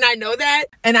 And I know that.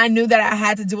 And I knew that I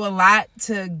had to do a lot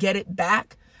to get it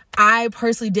back. I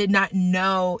personally did not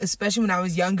know, especially when I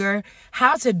was younger,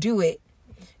 how to do it,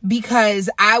 because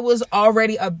I was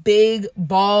already a big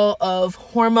ball of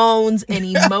hormones and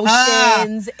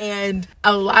emotions. And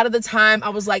a lot of the time I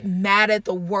was like mad at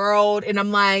the world. And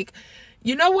I'm like,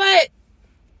 you know what?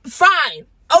 Fine.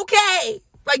 Okay.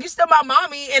 Like, you're still my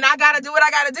mommy and I got to do what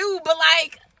I got to do. But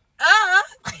like,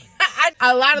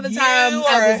 a lot of the time you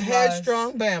are a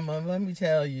headstrong Bama. Let me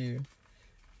tell you.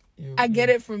 I get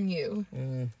it from you.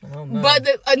 I don't know. But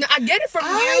I get it from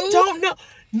you. I don't know.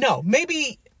 No,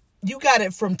 maybe you got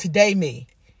it from today me,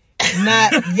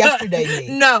 not yesterday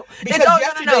me. No. Because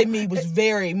yesterday me was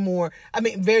very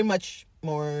much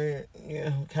more,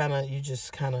 you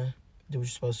just kind of do what you're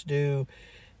supposed to do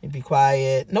and be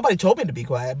quiet. Nobody told me to be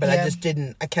quiet, but I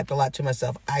kept a lot to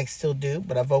myself. I still do,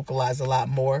 but I vocalize a lot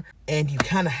more. And you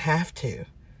kind of have to.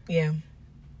 Yeah.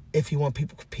 If you want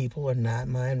people are not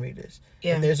mind readers.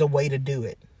 Yeah. And there's a way to do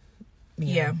it.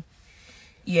 Yeah.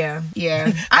 Yeah.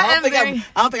 Yeah. I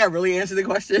don't think I really answered the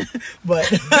question,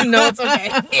 but no, it's okay.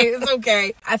 It's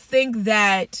okay. I think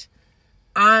that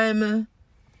I'm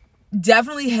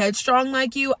definitely headstrong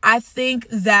like you. I think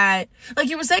that, like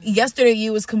you were saying, yesterday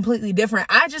you was completely different.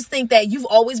 I just think that you've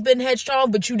always been headstrong,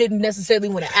 but you didn't necessarily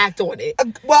want to act on it.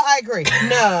 Well, I agree.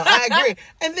 No, I agree.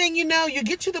 And then, you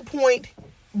get to the point,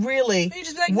 really, you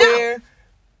just be like,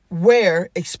 where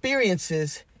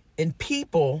experiences and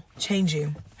people change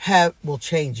you. Will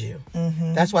change you.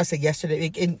 Mm-hmm. That's why I said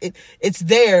yesterday, it's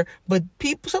there, but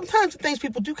sometimes the things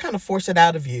people do kind of force it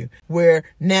out of you, where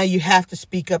now you have to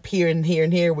speak up here and here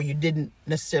and here where you didn't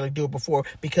necessarily do it before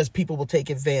because people will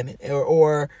take advantage,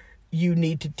 or you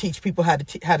need to teach people how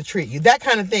to treat you. That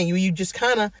kind of thing. You just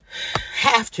kind of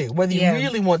have to, whether you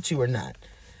really want to or not.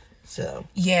 So.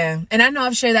 Yeah. And I know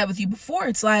I've shared that with you before.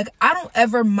 It's like, I don't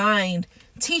ever mind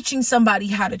teaching somebody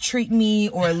how to treat me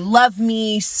or love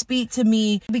me, speak to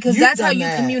me, because that's how you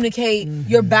communicate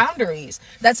your boundaries.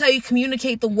 That's how you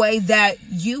communicate the way that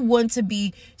you want to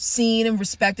be seen and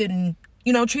respected and,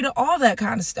 treated, all that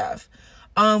kind of stuff.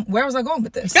 Where was I going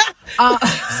with this? See,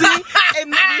 and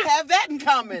we have that in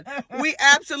common. We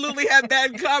absolutely have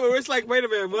that in common. It's like, wait a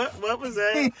minute, what was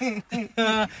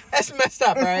that? That's messed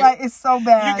up, right? It's so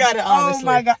bad. You got it, honestly. Oh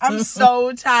my God, I'm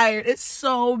so tired. It's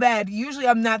so bad. Usually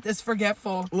I'm not this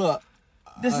forgetful. Look,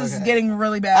 This is getting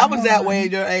really bad. I was that way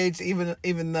at your age,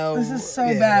 even though... This is so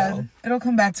bad. Well. It'll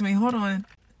come back to me. Hold on.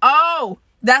 Oh,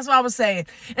 that's what I was saying.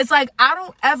 It's like, I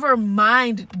don't ever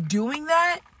mind doing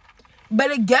that,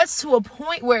 but it gets to a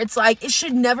point where it's like, it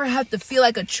should never have to feel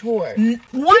like a chore.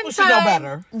 People should know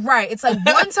better. Right. It's like,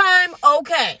 one time,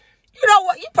 okay. You know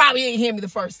what? You probably didn't hear me the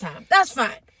first time. That's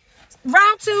fine.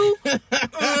 Round 2,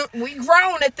 we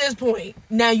grown at this point.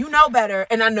 Now you know better,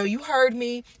 and I know you heard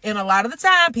me, and a lot of the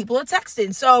time, people are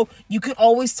texting. So you can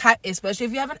always type, especially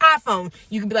if you have an iPhone,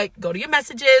 you can be like, go to your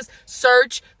messages,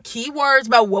 search keywords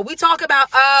about what we talk about.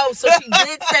 Oh, so she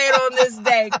did say it on this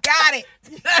day. Got it.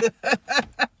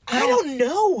 I don't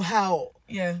know how.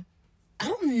 Yeah. I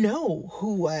don't know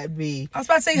who I'd be. I was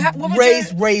about to say, what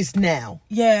would raised now.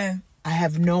 Yeah. I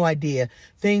have no idea.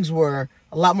 Things were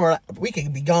a lot more. We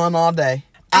could be gone all day,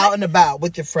 out and about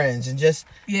with your friends, and just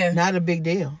not a big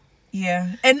deal.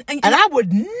 Yeah, and I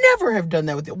would never have done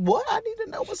that with you. What? I need to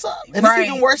know what's up, and it's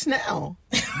even worse now.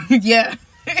 Yeah,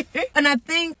 and I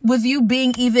think with you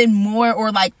being even more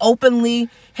or like openly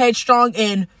headstrong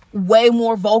and way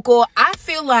more vocal, I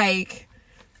feel like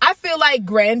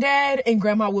granddad and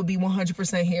grandma would be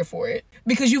 100% here for it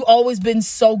because you've always been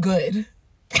so good.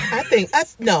 I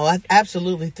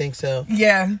absolutely think so.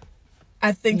 Yeah.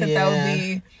 I think that would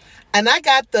be. And I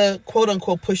got the quote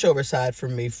unquote pushover side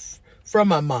from me, from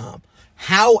my mom.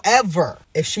 However,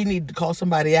 if she needed to call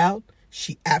somebody out,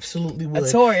 she absolutely would. A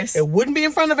Taurus. It wouldn't be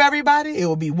in front of everybody. It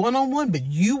would be one-on-one, but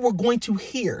you were going to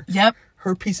hear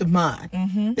her peace of mind.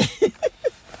 Mm-hmm.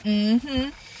 Mm-hmm.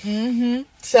 Mm-hmm.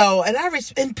 So,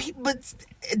 but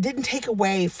it didn't take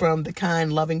away from the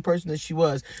kind, loving person that she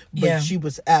was. But she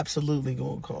was absolutely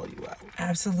going to call you out.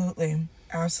 Absolutely.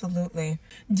 Absolutely.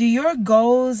 Do your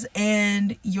goals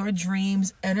and your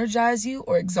dreams energize you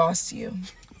or exhaust you?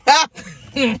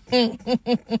 Depends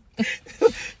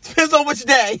on which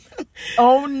day.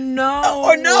 Oh, no.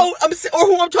 Or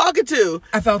who I'm talking to.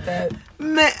 I felt that.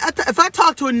 Man, if I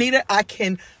talk to Anita, I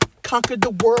can conquer the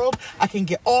world. I can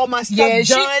get all my stuff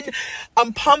done.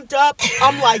 I'm pumped up.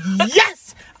 I'm like,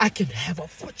 yes, I can have a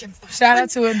Fortune 500. Shout out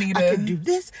to Anita. I can do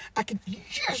this. I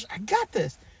got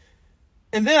this.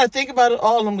 And then I think about it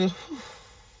all, and I'm like,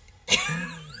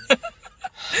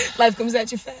 life comes at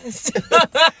you fast.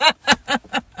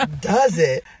 Does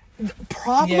it? The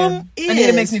problem is...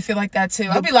 Anita makes me feel like that, too.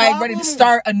 I'll be like ready to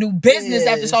start a new business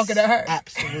after talking to her.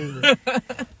 Absolutely.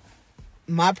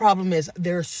 My problem is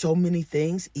there are so many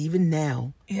things, even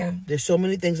now. Yeah. There's so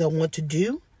many things I want to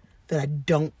do that I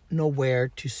don't know where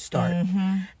to start.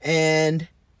 Mm-hmm. And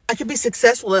I could be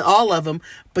successful at all of them,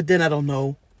 but then I don't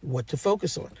know what to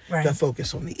focus on. Right. Do I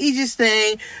focus on the easiest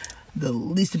thing, the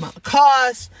least amount of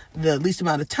cost, the least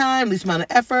amount of time, least amount of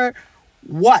effort?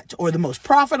 What? Or the most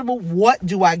profitable? What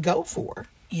do I go for?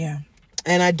 Yeah.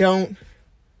 And I don't.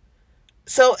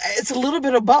 So it's a little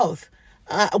bit of both.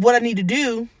 What I need to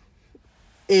do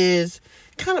is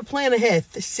kind of plan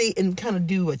ahead to see and kind of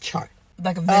do a chart.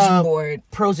 Like a vision board.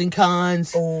 Pros and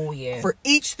cons. Oh, yeah. For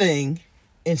each thing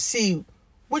and see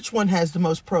which one has the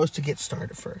most pros to get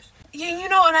started first. Yeah,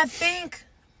 and I think,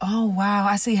 oh, wow,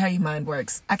 I see how your mind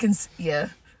works. Because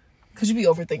you be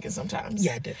overthinking sometimes.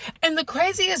 Yeah, I do. And the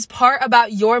craziest part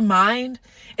about your mind,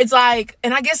 it's like,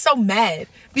 and I get so mad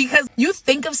because you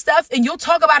think of stuff and you'll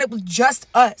talk about it with just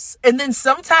us. And then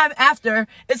sometime after,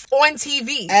 it's on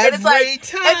TV. And it's like, every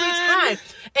time.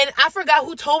 And I forgot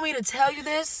who told me to tell you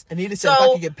this. Anita said if I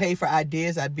could get paid for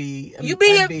ideas, I'd be... You'd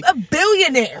be a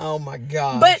billionaire. Oh, my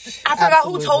God. But I forgot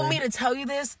who told me to tell you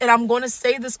this. And I'm going to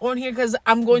say this on here because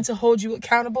I'm going to hold you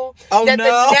accountable. Oh, no.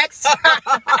 The next time,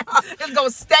 it's going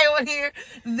to stay on here,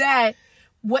 that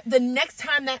the next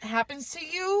time that happens to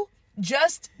you,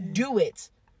 just do it.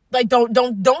 Like,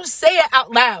 don't say it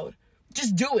out loud.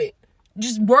 Just do it.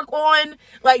 Just work on,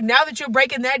 like, now that you're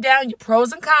breaking that down, your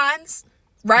pros and cons,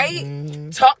 right? Mm-hmm.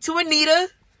 Talk to Anita,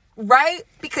 right?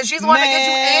 Because she's the one that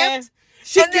gets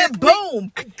you amped. And then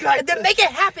boom. And then make it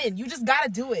happen. You just gotta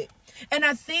do it. And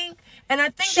I think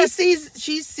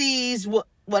she sees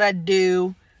what I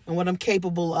do and what I'm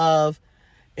capable of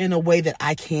in a way that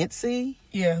I can't see.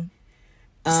 Yeah.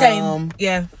 Same.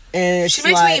 Yeah. And she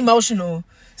makes me emotional.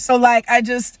 So, like, I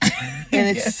just...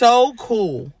 and it's so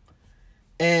cool.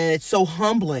 And it's so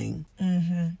humbling.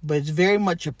 Mm-hmm. But it's very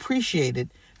much appreciated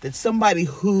that somebody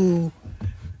who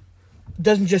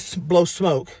doesn't just blow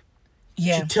smoke.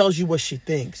 Yeah. She tells you what she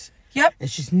thinks. Yep. And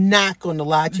she's not going to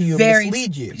lie to you and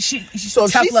mislead you. So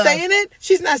if she's saying it,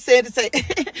 she's not saying to say,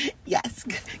 yes,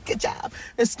 good job.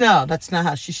 That's not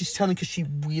how she's telling, because she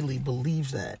really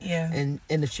believes that. Yeah. And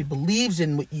if she believes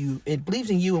in you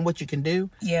and what you can do.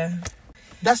 Yeah.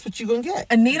 That's what you're going to get.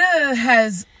 Anita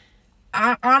has,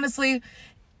 honestly,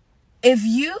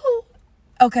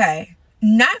 Okay,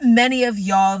 not many of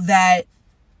y'all that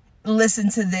listen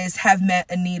to this have met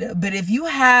Anita, but if you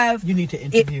have, you need to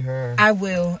interview her. I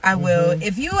will.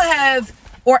 If you have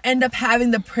or end up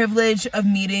having the privilege of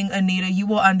meeting Anita, you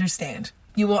will understand.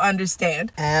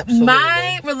 Absolutely.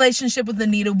 My relationship with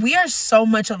Anita, we are so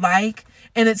much alike,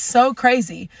 and it's so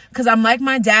crazy because I'm like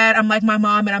my dad, I'm like my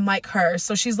mom, and I'm like her.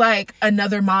 So she's like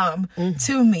another mom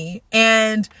to me.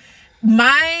 And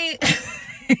my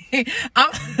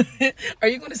are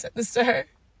you going to send this to her?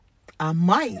 I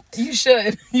might. You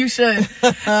should.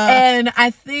 And I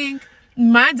think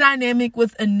my dynamic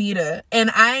with Anita, and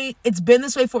it's been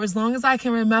this way for as long as I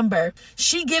can remember.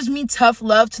 She gives me tough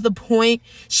love to the point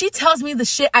she tells me the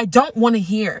shit I don't want to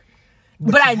hear,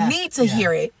 but I need to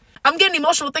hear it. I'm getting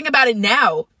emotional thinking about it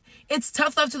now. It's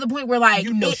tough love to the point where like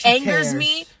it angers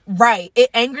me. Right. It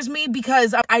angers me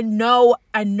because I know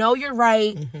you're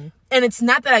right. Mm-hmm. And it's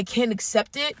not that I can't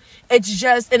accept it. It's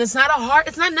just, and it's not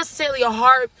necessarily a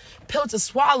hard pill to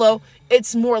swallow.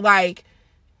 It's more like,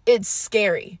 it's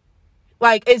scary.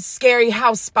 Like, it's scary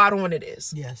how spot on it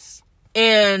is. Yes.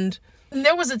 And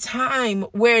there was a time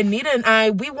where Anita and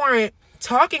I, we weren't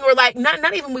talking, or like,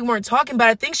 not even we weren't talking, but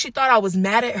I think she thought I was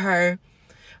mad at her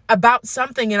about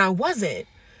something and I wasn't.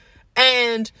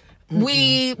 And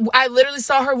I literally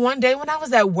saw her one day when I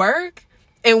was at work.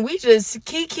 And we just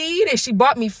kikied, and she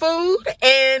bought me food,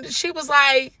 and she was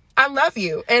like, I love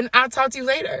you, and I'll talk to you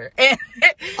later. And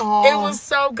it was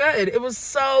so good. It was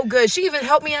so good. She even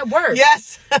helped me at work.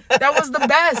 Yes. That was the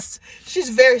best. She's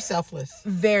very selfless.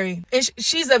 Very. And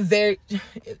she's a very,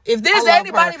 if there's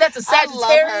anybody that's a Sagittarius. I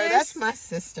love her. That's my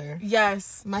sister.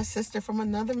 Yes. My sister from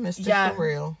another mister, for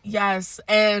real. Yes.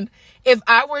 And if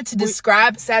I were to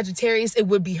describe Sagittarius, it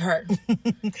would be her.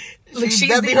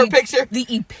 That'd be her picture. The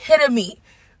epitome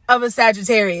of a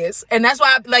Sagittarius. And that's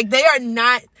why they are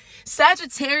not,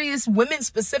 Sagittarius women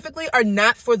specifically are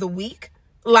not for the weak.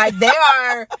 Like they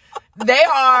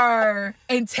are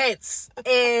intense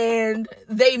and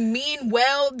they mean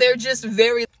well. They're just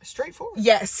very straightforward.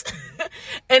 Yes.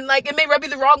 And it may rub you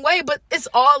the wrong way, but it's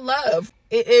all love.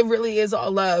 It really is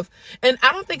all love. And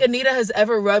I don't think Anita has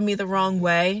ever rubbed me the wrong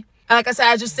way. Like I said,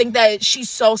 I just think that she's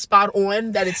so spot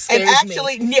on that it scares me.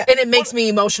 Yeah, and it makes me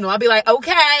emotional. I'll be like,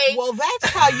 okay. Well, that's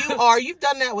how you are. You've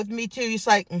done that with me too. It's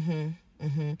like, And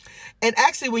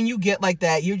actually, when you get like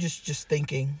that, you're just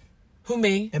thinking. Who,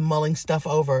 me? And mulling stuff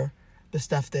over. The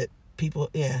stuff that people,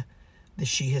 that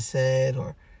she has said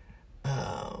or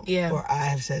I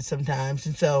have said sometimes.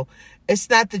 And so it's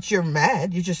not that you're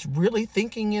mad. You're just really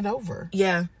thinking it over.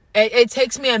 Yeah. It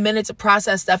takes me a minute to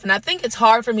process stuff. And I think it's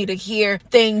hard for me to hear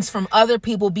things from other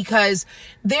people because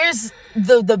there's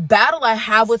the battle I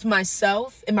have with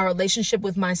myself in my relationship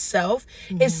with myself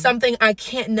is something I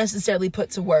can't necessarily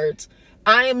put to words.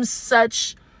 I'm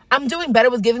doing better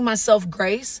with giving myself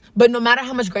grace, but no matter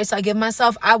how much grace I give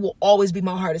myself, I will always be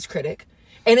my hardest critic.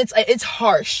 And it's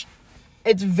harsh.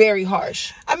 It's very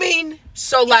harsh. I mean,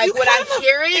 so when I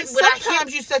hear it,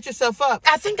 sometimes you set yourself up.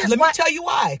 I think that's Let me tell you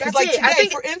why. Because today,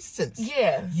 for instance,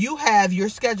 you have your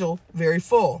schedule very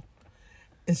full.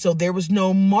 And so there was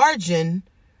no margin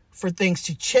for things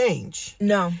to change.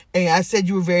 No. And I said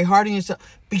you were very hard on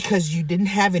yourself because you didn't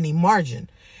have any margin.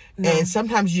 No. And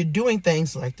sometimes you're doing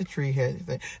things like the tree head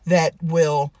thing that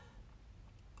will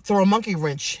throw a monkey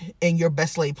wrench in your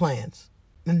best laid plans.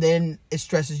 And then it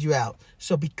stresses you out.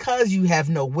 So because you have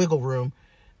no wiggle room,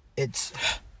 it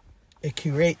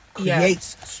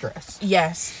creates stress.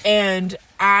 Yes. And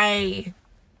I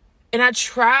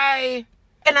try,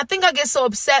 and I think I get so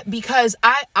upset because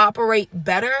I operate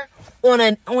better on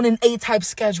an A-type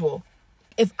schedule.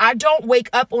 If I don't wake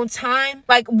up on time,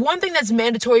 one thing that's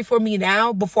mandatory for me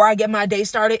now before I get my day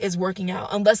started is working out.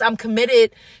 Unless I'm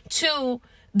committed to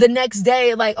the next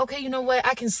day, okay, you know what?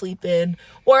 I can sleep in.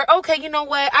 Or, okay, you know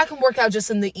what? I can work out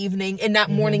just in the evening and not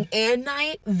morning and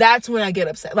night. That's when I get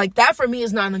upset. That for me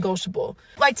is non-negotiable.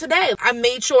 Today, I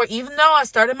made sure, even though I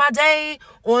started my day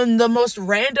on the most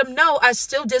random note, I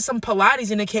still did some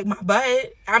Pilates and it kicked my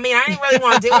butt. I mean, I didn't really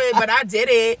want to do it, but I did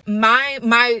it.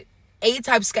 My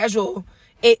A-type schedule,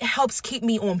 it helps keep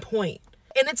me on point.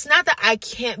 And it's not that I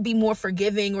can't be more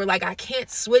forgiving or I can't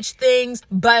switch things,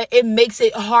 but it makes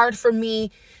it hard for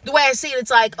me. The way I see it,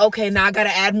 it's okay, now I got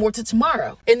to add more to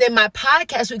tomorrow. And then my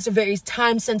podcast weeks are very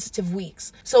time sensitive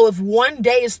weeks. So if one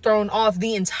day is thrown off,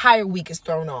 the entire week is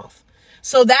thrown off.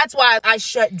 So that's why I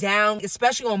shut down,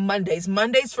 especially on Mondays.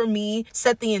 Mondays for me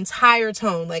set the entire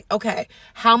tone. Like, okay,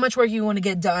 how much work you want to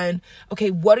get done?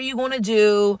 Okay, what are you going to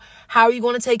do? How are you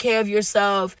going to take care of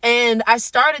yourself? And I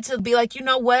started to be like, you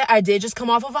know what? I did just come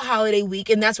off of a holiday week,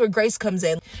 and that's where grace comes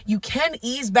in. You can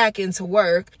ease back into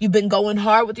work. You've been going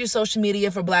hard with your social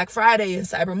media for Black Friday and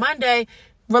Cyber Monday.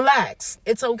 Relax.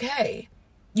 It's okay.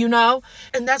 You know?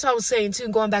 And that's what I was saying too,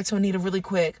 going back to Anita really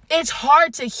quick. It's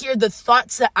hard to hear the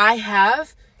thoughts that I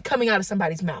have coming out of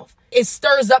somebody's mouth. It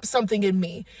stirs up something in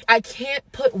me. I can't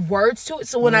put words to it.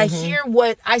 So when I hear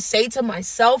what I say to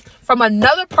myself from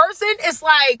another person, it's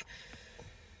like,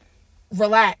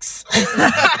 relax.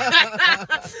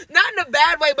 Not in a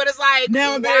bad way, but it's like,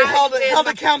 now I'm being held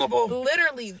accountable.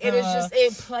 Literally. It is just,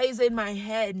 it plays in my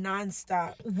head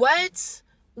nonstop. What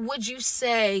would you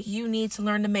say you need to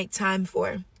learn to make time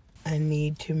for? I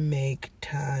need to make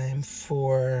time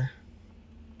for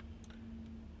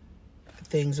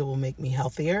things that will make me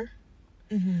healthier.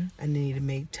 I need to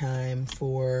make time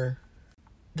for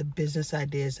the business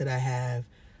ideas that I have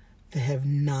that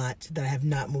I have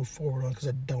not moved forward on because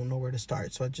I don't know where to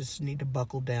start. So I just need to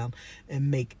buckle down and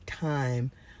make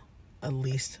time at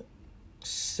least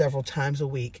several times a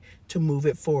week to move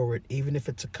it forward, even if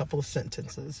it's a couple of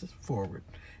sentences forward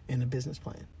in a business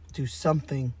plan. Do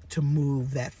something to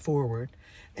move that forward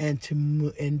and to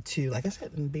move into, like I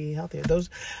said, and be healthier. Those,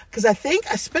 because I think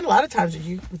I spend a lot of times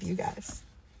with you guys.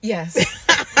 Yes.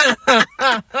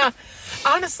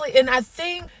 Honestly, and I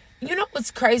think, you know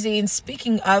what's crazy? And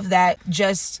speaking of that,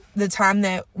 just the time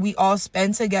that we all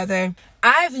spend together,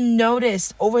 I've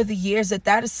noticed over the years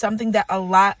that is something that a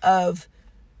lot of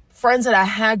friends that I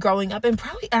had growing up, and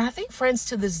I think friends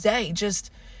to this day,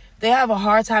 just, they have a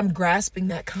hard time grasping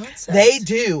that concept. They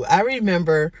do. I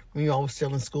remember when you all were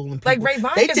still in school and people, like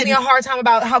Rayvon gives me a hard time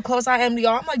about how close I am to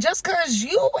y'all. I'm like, just because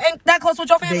you ain't that close with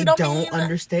your family, they don't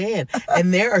understand.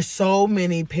 And there are so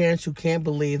many parents who can't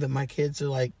believe that my kids are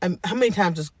like, how many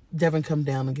times does Devin come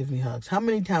down and give me hugs? How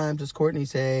many times does Courtney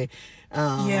say,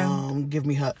 give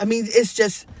me hugs? I mean, it's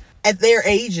just at their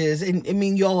ages, and I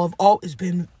mean, y'all have always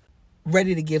been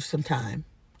ready to give some time.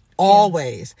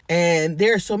 Always. And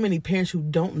there are so many parents who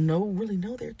don't really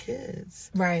know their kids.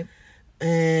 Right.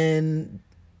 And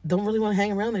don't really want to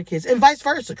hang around their kids. And vice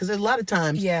versa. Because a lot of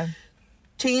times,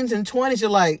 teens and 20s are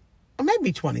like, or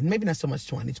maybe 20s, maybe not so much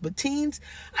 20s, but teens,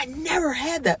 I never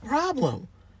had that problem.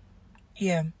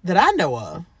 Yeah. That I know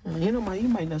of. You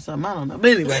might know something, I don't know.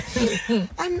 But anyway,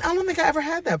 I don't think I ever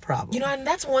had that problem. You know, and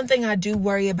that's one thing I do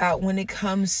worry about when it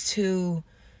comes to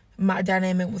my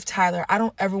dynamic with Tyler. I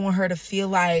don't ever want her to feel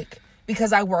like,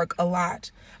 because I work a lot,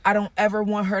 I don't ever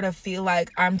want her to feel like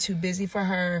I'm too busy for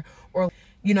her, or,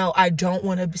 you know, I don't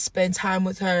want to spend time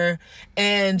with her.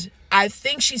 And I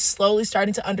think she's slowly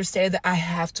starting to understand that I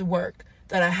have to work,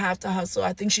 that I have to hustle.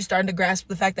 I think she's starting to grasp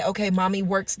the fact that, okay, mommy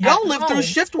works at home. Y'all live through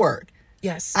shift work.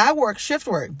 Yes. I work shift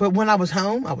work, but when I was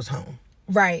home, I was home.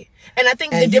 Right. And I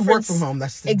think and the difference... you work from home.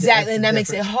 That's exactly, and that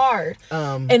makes it hard.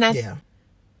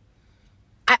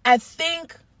 I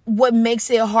think what makes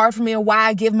it hard for me, or why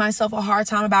I give myself a hard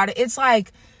time about it, it's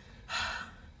like,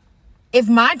 if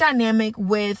my dynamic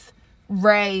with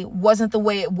Ray wasn't the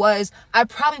way it was, I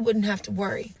probably wouldn't have to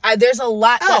worry. There's a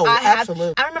lot that I have.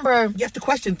 Absolutely. I remember... You have to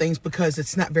question things because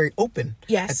it's not very open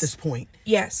at this point.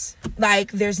 Yes.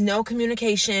 Like, there's no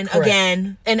communication. Correct.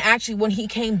 Again. And actually, when he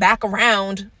came back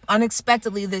around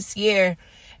unexpectedly this year,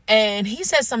 and he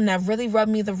said something that really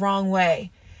rubbed me the wrong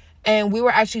way. And we were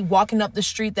actually walking up the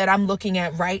street that I'm looking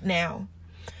at right now.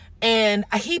 And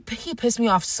he pissed me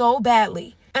off so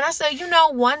badly. And I said, you know,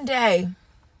 one day,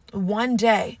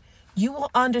 you will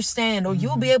understand, or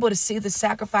you'll be able to see the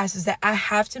sacrifices that I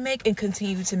have to make and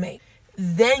continue to make.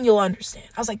 Then you'll understand.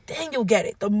 I was like, then you'll get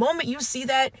it. The moment you see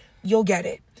that, you'll get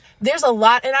it. There's a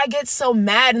lot, and I get so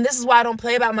mad, and this is why I don't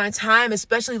play about my time,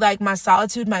 especially like my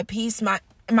solitude, my peace, my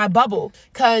bubble.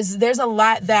 Because there's a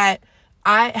lot that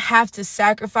I have to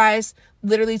sacrifice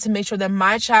literally to make sure that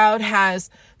my child has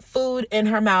food in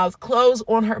her mouth, clothes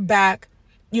on her back,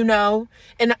 you know.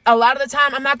 And a lot of the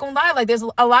time, I'm not gonna lie, like there's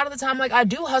a lot of the time, like I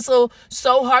do hustle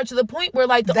so hard to the point where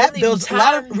like that builds a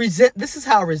lot of this is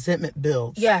how resentment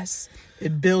builds. Yes.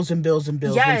 It builds and builds and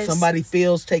builds. Yes. When somebody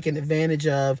feels taken advantage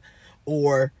of,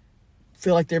 or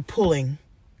feel like they're pulling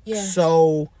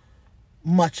so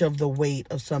much of the weight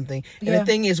of something. And the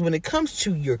thing is, when it comes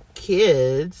to your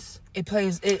kids, it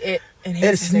plays it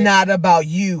it's not about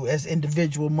you as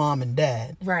individual mom and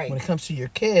dad. Right. When it comes to your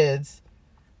kids,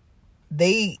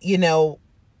 they, you know,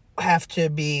 have to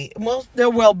be, well, their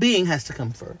well-being has to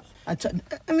come first.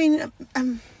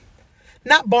 I'm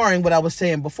not barring what I was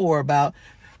saying before about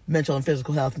mental and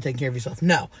physical health and taking care of yourself.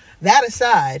 No. That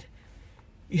aside,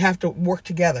 you have to work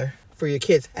together for your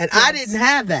kids. And yes. I didn't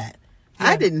have that. Yeah.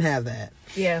 I didn't have that.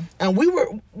 Yeah. And when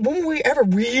were we ever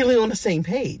really on the same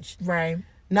page? Right.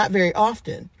 Not very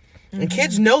often. And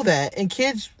kids know that. And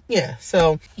kids, yeah.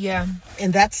 So. Yeah.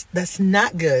 And that's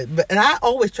not good. And I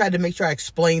always try to make sure I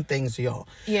explain things to y'all.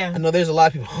 Yeah. I know there's a lot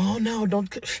of people, oh no, don't.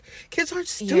 Kids aren't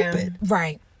stupid. Yeah.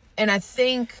 Right. And I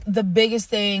think the biggest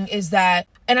thing is that,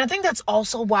 and I think that's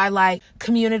also why, like,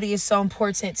 community is so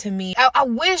important to me. I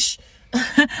wish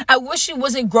she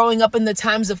wasn't growing up in the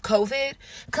times of COVID,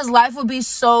 because life would be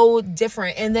so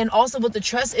different. And then also with the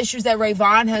trust issues that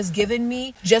Rayvon has given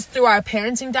me just through our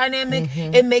parenting dynamic,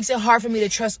 it makes it hard for me to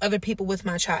trust other people with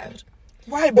my child.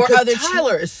 Right, because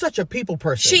Tyler is such a people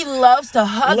person. She loves to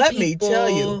hug people. Let me tell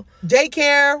you.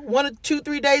 Daycare, 1 or 2,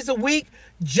 3 days a week,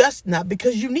 just not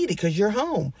because you need it, because you're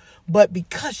home, but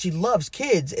because she loves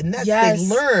kids, and that's they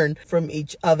learn from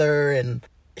each other, and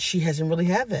she hasn't really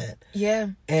had that. Yeah.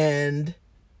 And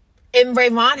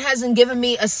Rayvon hasn't given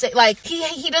me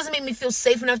he doesn't make me feel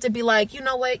safe enough to be like, you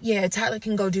know what? Yeah, Tyler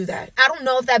can go do that. I don't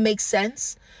know if that makes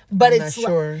sense, but I'm not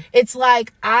sure. It's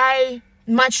like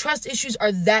my trust issues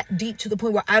are that deep to the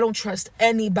point where I don't trust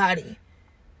anybody.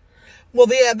 Well,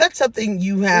 yeah, that's something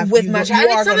you have with my child.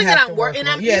 It's something that I'm working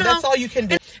on. Yeah, that's all you can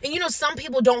do. And some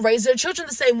people don't raise their children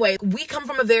the same way. We come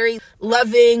from a very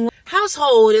loving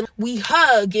household, and we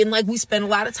hug, and like we spend a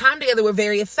lot of time together. We're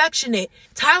very affectionate.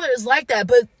 Tyler is like that,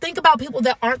 but think about people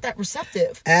that aren't that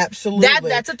receptive. Absolutely.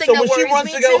 That's a thing that worries me too. So when she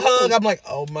wants to go hug, I'm like,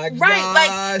 oh my gosh.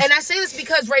 Right, and I say this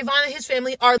because Rayvon and his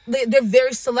family they're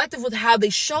very selective with how they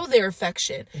show their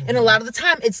affection, and a lot of the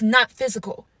time it's not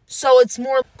physical. So it's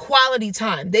more quality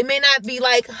time. They may not be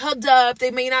like hugged up.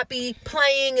 They may not be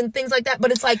playing and things like that,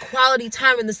 but it's like quality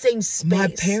time in the same space. My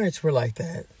parents were like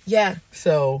that. Yeah.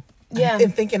 So yeah,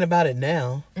 I'm thinking about it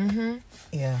now.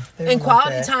 Yeah. And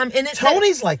quality time. And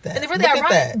Tony's like that. And the really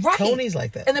ironic, right. Tony's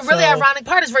like that. And the really ironic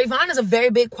part is Rayvon is a very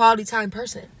big quality time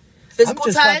person.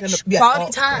 Physical touch,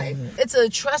 quality time. It's a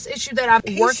trust issue that I'm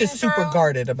working through. He's just super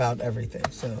guarded about everything.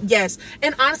 So yes.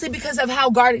 And honestly, because of how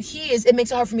guarded he is, it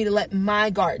makes it hard for me to let my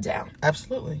guard down.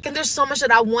 Absolutely. And there's so much that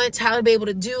I want Tyler to be able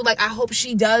to do. Like, I hope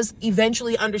she does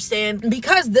eventually understand,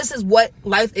 because this is what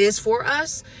life is for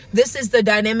us. This is the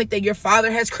dynamic that your father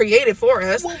has created for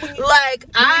us. Well, when you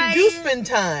do spend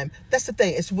time, that's the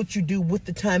thing. It's what you do with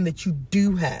the time that you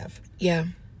do have. Yeah.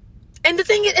 And the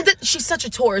thing is, she's such a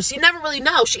Taurus. You never really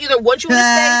know. She either wants you in a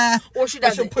space or she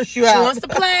doesn't. She'll push you out. She wants to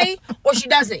play or she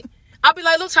doesn't. I'll be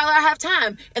like, look, Tyler, I have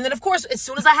time. And then, of course, as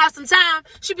soon as I have some time,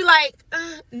 she'll be like,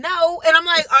 no. And I'm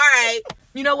like, all right.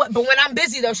 You know what? But when I'm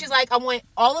busy, though, she's like, I want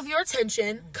all of your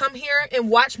attention. Come here and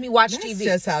watch me watch TV.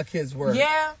 That's just how kids work.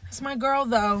 Yeah. It's my girl,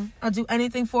 though. I'll do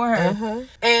anything for her.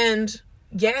 And,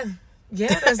 yeah.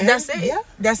 Yeah, that's it. Yeah.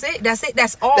 That's it.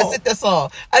 That's all. That's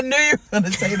all. I knew you were going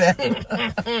to say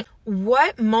that.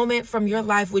 What moment from your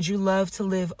life would you love to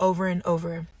live over and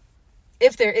over?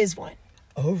 If there is one.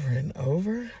 Over and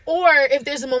over? Or if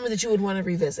there's a moment that you would want to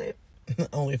revisit.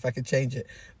 Only if I could change it.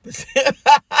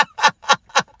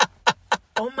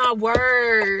 Oh my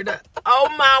word.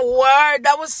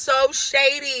 That was so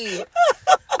shady.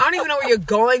 I don't even know where you're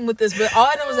going with this, but all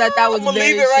I know is that was I'm gonna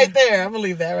leave it right there. I'm gonna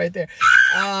leave that right there.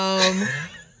 I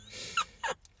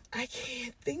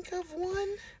can't think of one.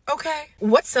 Okay.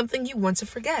 What's something you want to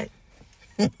forget?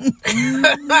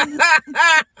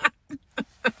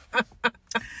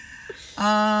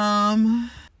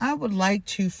 I would like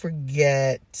to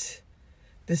forget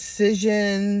a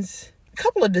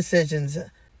couple of decisions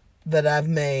that I've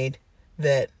made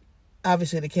that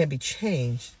obviously they can't be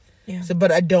changed. Yeah. So,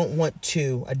 but I don't want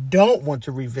to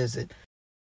revisit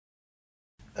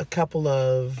a couple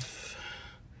of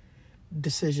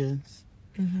decisions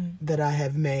that I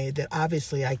have made that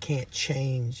obviously I can't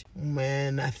change.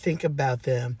 When I think about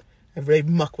them, they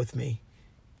muck with me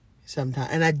sometimes,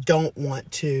 and I don't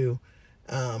want to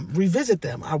revisit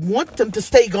them. I want them to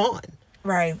stay gone.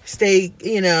 Right. Stay,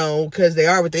 because they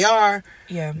are what they are.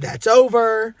 Yeah. That's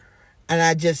over.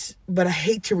 And but I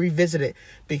hate to revisit it,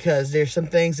 because there's some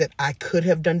things that I could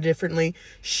have done differently,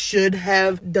 should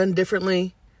have done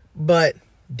differently, but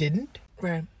didn't.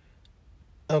 Right.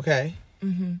 Okay.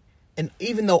 And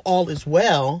even though all is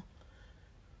well,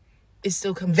 it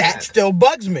still comes back. That still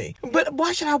bugs me. But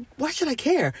why should I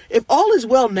care? If all is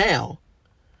well now,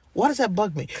 why does that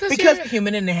bug me? Because you're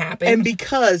human and it happened. And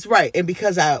because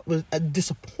I was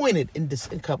disappointed in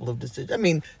a couple of decisions. I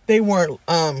mean, they weren't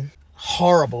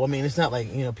horrible. I mean, it's not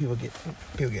like, people get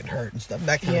hurt and stuff,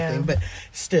 that kind of thing. But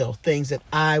still, things that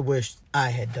I wish I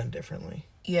had done differently.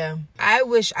 Yeah. I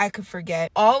wish I could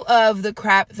forget all of the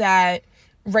crap that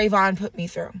Rayvon put me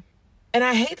through. And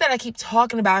I hate that I keep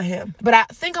talking about him, but I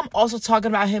think I'm also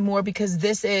talking about him more because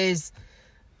this is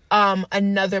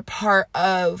another part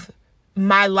of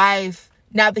my life.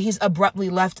 Now that he's abruptly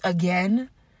left again,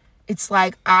 it's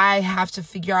like I have to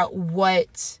figure out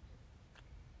what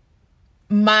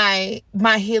my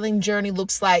healing journey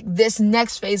looks like. This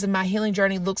next phase of my healing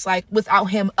journey looks like without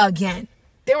him again.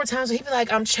 There were times where he'd be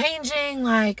like, I'm changing,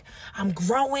 like, I'm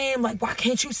growing, like, why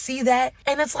can't you see that?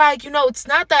 And it's like, it's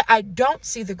not that I don't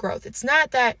see the growth. It's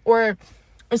not that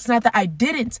I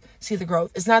didn't see the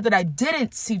growth. It's not that I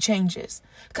didn't see changes.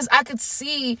 Because I could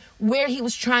see where he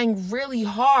was trying really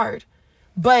hard.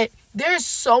 But there's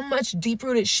so much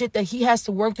deep-rooted shit that he has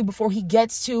to work through before he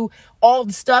gets to all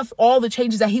the stuff, all the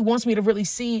changes that he wants me to really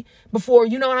see before,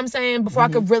 you know what I'm saying? Before I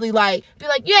could really, like, be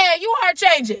like, yeah, you are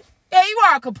changing. Yeah, you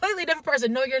are a completely different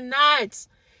person. No, you're not.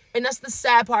 And that's the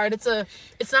sad part. It's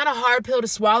not a hard pill to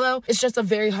swallow. It's just a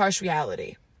very harsh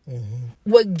reality.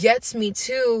 What gets me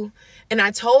too, and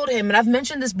I told him, and I've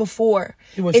mentioned this before.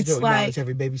 He wants you to acknowledge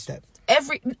every baby step.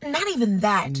 Not even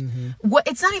that.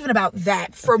 It's not even about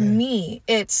that. For me,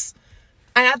 and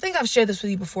I think I've shared this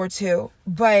with you before too,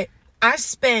 but I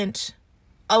spent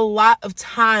a lot of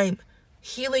time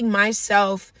healing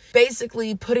myself,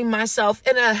 basically putting myself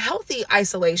in a healthy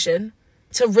isolation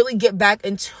to really get back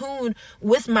in tune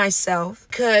with myself.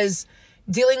 Because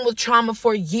dealing with trauma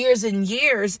for years and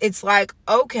years, it's like,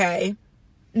 okay,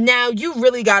 now you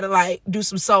really got to like do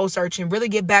some soul searching, really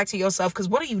get back to yourself. Because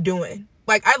what are you doing?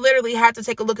 Like, I literally had to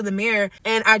take a look in the mirror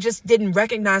and I just didn't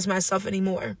recognize myself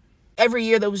anymore. Every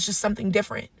year there was just something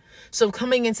different. So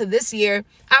coming into this year,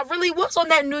 I really was on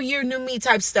that new year, new me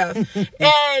type stuff.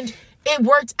 And it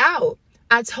worked out.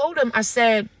 I told him, I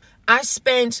said, I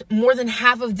spent more than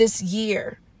half of this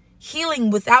year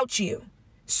healing without you.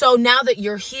 So now that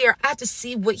you're here, I have to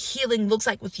see what healing looks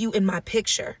like with you in my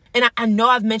picture. And I know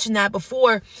I've mentioned that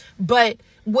before, but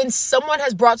when someone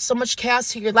has brought so much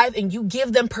chaos to your life and you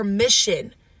give them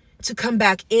permission to come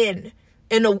back in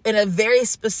a very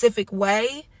specific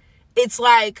way, it's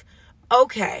like,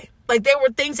 okay. Like, there were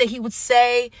things that he would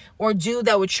say or do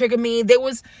that would trigger me. There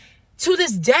was, to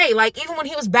this day, like, even when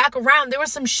he was back around, there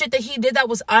was some shit that he did that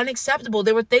was unacceptable.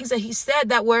 There were things that he said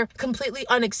that were completely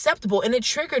unacceptable, and it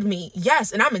triggered me.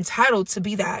 Yes, and I'm entitled to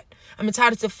be that. I'm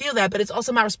entitled to feel that, but it's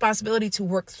also my responsibility to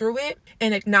work through it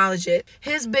and acknowledge it.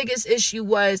 His biggest issue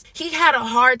was he had a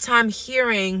hard time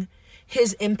hearing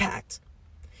his impact.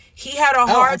 He had a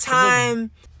hard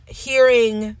time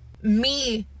hearing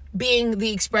me being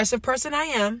the expressive person I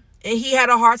am. And he had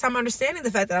a hard time understanding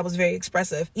the fact that I was very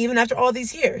expressive, even after all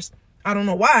these years. I don't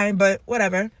know why, but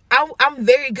whatever. I'm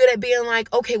very good at being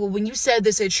like, okay, well, when you said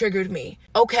this, it triggered me.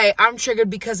 Okay, I'm triggered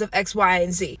because of X, Y,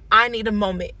 and Z. I need a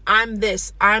moment. I'm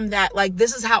this, I'm that. Like,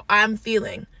 this is how I'm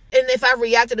feeling. And if I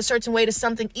reacted a certain way to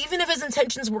something, even if his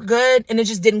intentions were good and it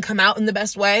just didn't come out in the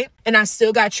best way, and I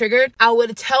still got triggered, I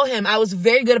would tell him. I was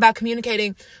very good about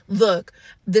communicating. Look,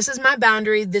 this is my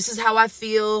boundary. This is how I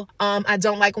feel. I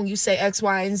don't like when you say X,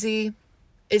 Y, and Z.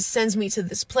 It sends me to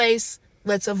this place.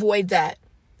 Let's avoid that.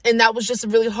 And that was just a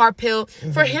really hard pill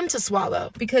for him to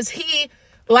swallow, because he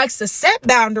likes to set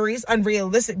boundaries,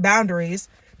 unrealistic boundaries,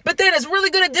 but then is really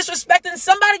good at disrespecting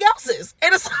somebody else's.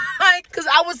 And it's like, because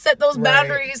I would set those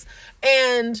boundaries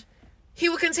and he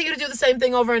would continue to do the same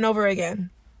thing over and over again.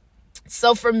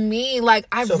 So for me, like,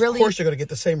 of course you're going to get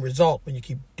the same result when you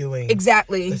keep doing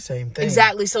the same thing.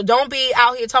 Exactly. So don't be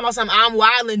out here talking about something, I'm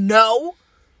wilding.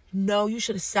 No, you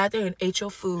should have sat there and ate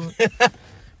your food.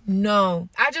 No.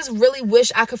 I just really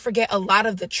wish I could forget a lot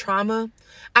of the trauma.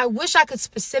 I wish I could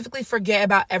specifically forget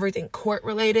about everything court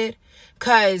related,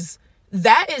 because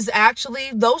that is actually,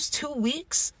 those 2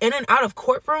 weeks in and out of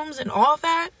courtrooms and all of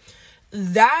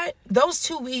that, those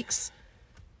 2 weeks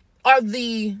are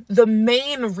the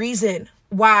main reason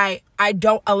why I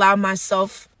don't allow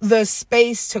myself the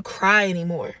space to cry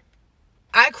anymore.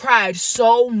 I cried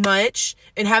so much,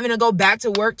 and having to go back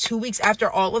to work 2 weeks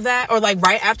after all of that, or like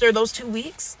right after those 2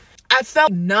 weeks, I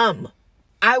felt numb.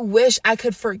 I wish I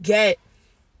could forget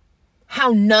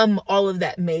how numb all of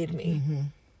that made me.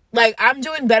 Like, I'm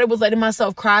doing better with letting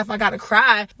myself cry if I gotta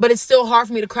cry, but it's still hard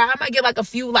for me to cry. I might get like a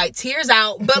few like tears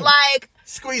out, but like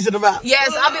squeezing them out.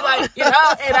 Yes, I'll be like,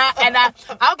 and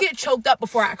I'll get choked up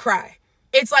before I cry.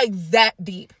 It's like that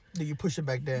deep. Do you push it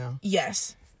back down?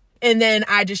 Yes. And then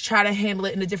I just try to handle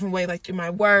it in a different way, like through my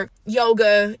work,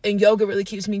 yoga. And yoga really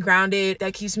keeps me grounded.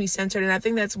 That keeps me centered. And I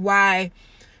think that's why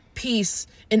peace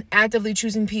and actively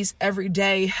choosing peace every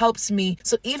day helps me.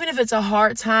 So even if it's a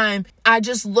hard time, I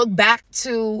just look back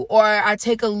to, or I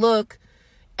take a look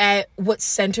at what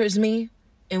centers me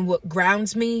and what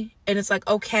grounds me. And it's like,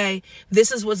 okay,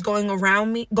 this is what's going on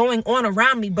around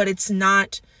me, but it's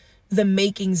not the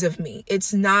makings of me.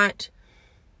 It's not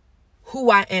who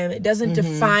I am. It doesn't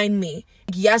define me.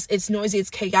 Yes, it's noisy, it's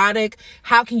chaotic.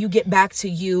 How can you get back to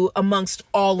you amongst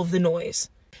all of the noise?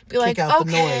 Be like, Kick out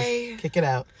okay. the noise. Kick it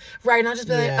out. Right, and I'll just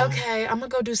be like, okay, I'm gonna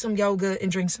go do some yoga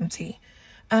and drink some tea.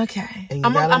 Okay. And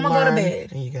I'm gonna go to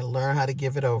bed. And you gotta learn how to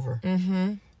give it over.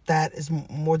 That is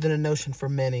more than a notion for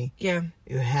many. Yeah.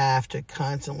 You have to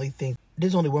constantly think,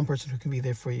 there's only one person who can be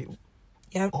there for you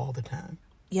all the time.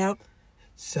 Yep.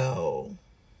 So,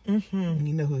 you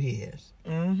know who he is.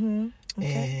 Okay.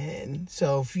 And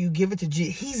so if you give it to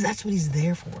that's what he's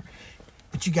there for.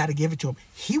 But you got to give it to him.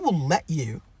 He will let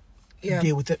you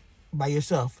deal with it by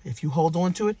yourself. If you hold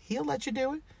on to it, he'll let you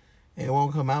do it. And it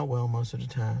won't come out well most of the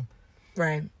time.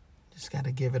 Right. Just got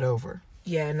to give it over.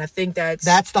 Yeah, and I think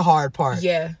that's the hard part.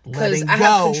 Yeah, because I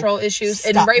have control issues.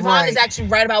 And Rayvon is actually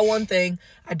right about one thing.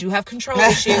 I do have control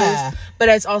issues. But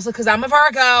it's also because I'm a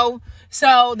Virgo.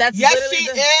 So that's is.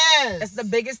 That's the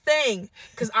biggest thing.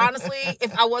 Because honestly,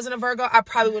 if I wasn't a Virgo, I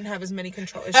probably wouldn't have as many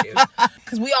control issues.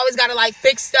 Because we always got to like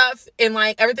fix stuff, and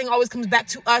like everything always comes back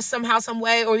to us somehow, some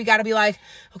way. Or we got to be like,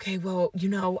 okay, well,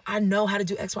 I know how to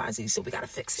do X, Y, and Z, so we got to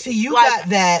fix it. See, you got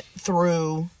that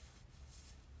through,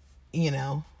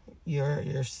 your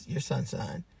sun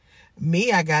sign.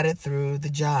 Me, I got it through the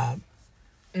job.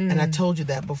 And I told you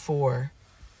that before.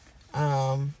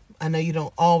 I know you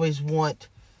don't always want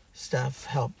stuff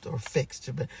helped or fixed,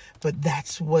 but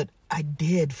that's what I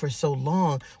did for so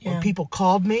long. When people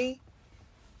called me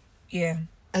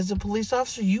as a police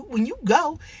officer, when you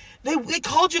go, they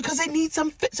called you because they need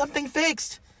something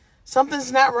fixed.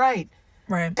 Something's not right.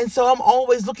 Right. And so I'm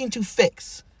always looking to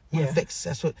fix. Fix.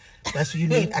 That's what you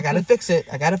need. I gotta fix it.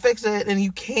 And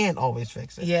you can't always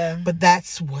fix it. Yeah. But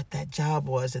that's what that job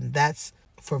was, and that's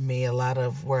for me a lot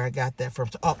of where I got that from.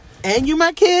 Oh, and you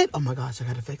my kid? Oh my gosh, I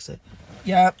gotta fix it.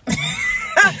 Yep.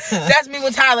 That's me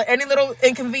with Tyler. Any little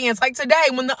inconvenience, like today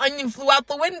when the onion flew out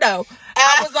the window,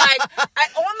 I was like,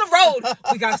 on the road,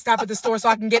 we gotta stop at the store so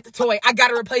I can get the toy. I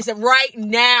gotta replace it right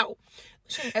now.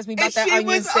 She didn't ask me about that onion. She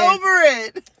was over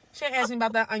it. She didn't ask me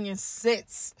about that onion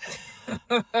since.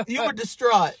 You were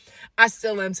distraught. I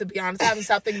still am, to be honest. I haven't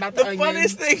stopped thinking about the onion. The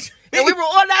funniest thing, and we were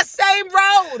on that same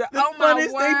road. The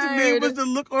funniest thing to me was the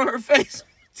look on her face.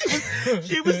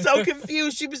 She was so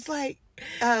confused. She was like,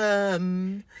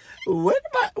 what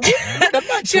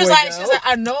about she was like,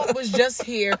 I know it was just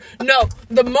here. No,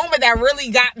 the moment that really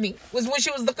got me was when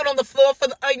she was looking on the floor for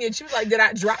the onion. She was like, did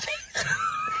I drop it?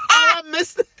 I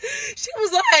missed it. She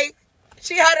was like,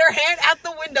 she had her hand out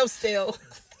the window still,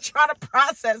 trying to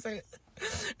process it.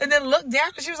 And then looked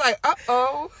down and she was like,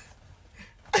 uh-oh.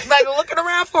 Like looking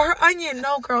around for her onion.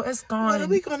 No, girl, it's gone. What are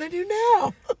we going to do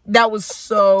now? That was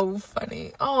so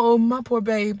funny. Oh, my poor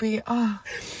baby. Oh,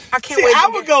 I can't wait. I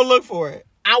would go look for it.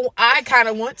 I kind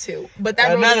of want to, but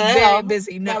that room is very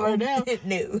busy. No, right now.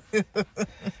 No.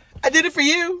 I did it for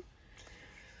you.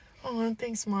 Oh,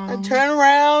 thanks, Mom. I turn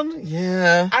around.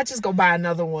 Yeah. I just go buy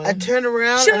another one. I turn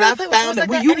around and I found it.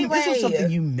 This was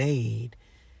something you made.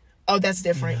 Oh, that's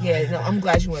different. Yeah, no, I'm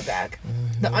glad you went back.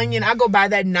 The onion, I go buy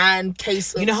that 9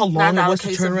 case of... You know how long it was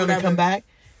to turn around and come back?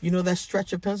 You know that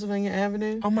stretch of Pennsylvania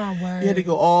Avenue? Oh, my word. You had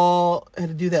to had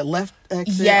to do that left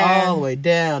exit all the way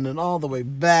down and all the way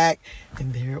back.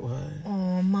 And there it was.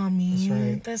 Oh, Mommy. That's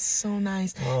right. That's so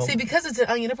nice. See, because it's an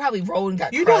onion, it probably rolled and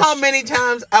got crushed. You know how many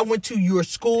times I went to your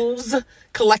schools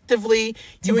collectively,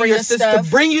 you and your sister, to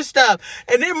bring you stuff.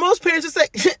 And then most parents just say,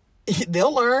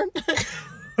 they'll learn.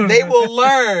 They will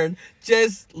learn.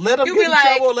 Just let them get in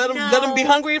trouble. Let them be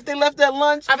hungry if they left their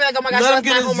lunch. I'll be like, oh my gosh, let them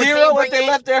get a 0 if they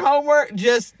left their homework.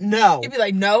 Just no. You'd be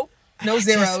like, no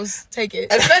zeros. Take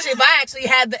it. Especially if I actually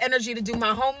had the energy to do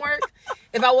my homework.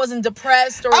 If I wasn't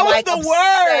depressed or I was the upset.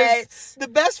 Worst. The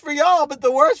best for y'all, but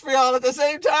the worst for y'all at the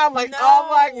same time. Like, oh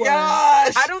my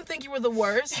gosh. I don't think you were the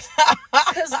worst.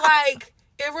 Because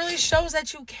it really shows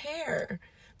that you care.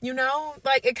 You know,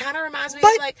 it kind of reminds me of,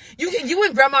 you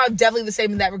and Grandma are definitely the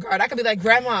same in that regard. I could be like,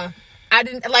 Grandma, I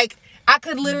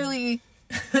could literally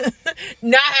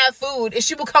not have food, and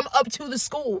she will come up to the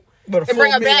school and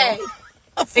bring a bag,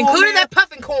 including that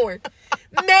puffin corn.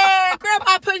 Man,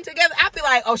 Grandma putting together, I'd be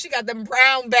like, oh, she got them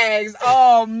brown bags.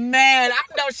 Oh, man, I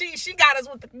know she got us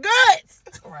with the goods.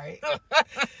 Right.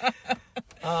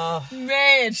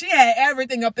 Man, she had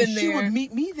everything up in there. She would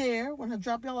meet me there when I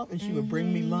drop y'all off, and she would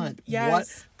bring me lunch. Yes.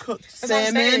 What? Cooked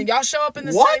That's salmon. Y'all show up in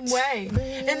the same way.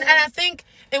 And I think,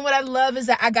 and what I love is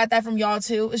that I got that from y'all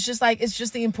too. It's just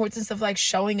the importance of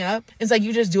showing up. It's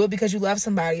you just do it because you love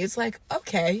somebody. It's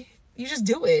okay. You just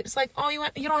do it. It's oh, you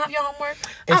don't have your homework?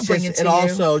 I'll bring it to you. It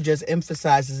also just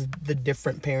emphasizes the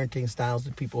different parenting styles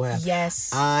that people have.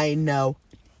 Yes. I know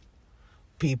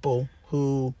people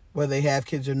who whether they have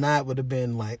kids or not, would have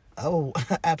been like, oh,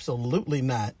 absolutely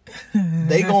not.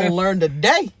 They gonna learn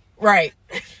today. Right.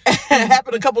 It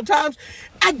happened a couple times.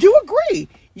 I do agree.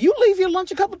 You leave your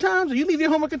lunch a couple times, or you leave your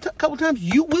homework a couple times,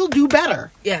 you will do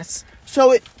better. Yes.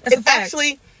 So it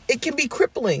actually, it can be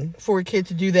crippling for a kid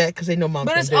to do that because they know mom's.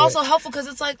 But it's also helpful because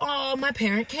it's like, oh, my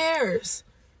parent cares.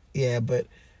 Yeah, but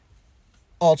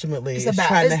ultimately, it's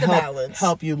trying to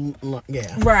help you.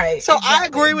 Yeah. Right. So exactly. I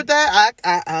agree with that.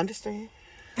 I understand.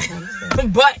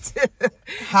 But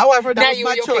however, that was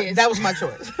my choice. Kids. That was my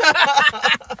choice.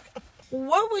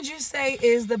 What would you say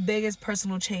is the biggest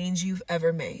personal change you've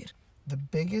ever made? The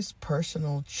biggest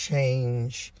personal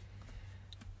change,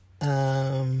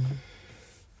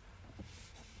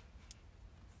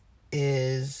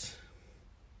 is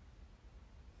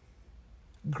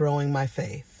growing my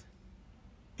faith.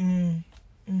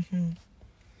 Mm-hmm.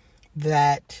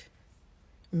 That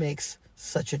makes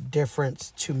such a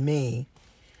difference to me.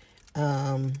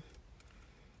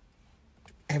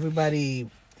 Everybody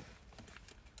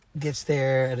gets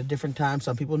there at a different time.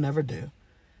 Some people never do.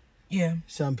 Yeah.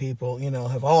 Some people,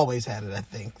 have always had it, I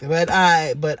think. But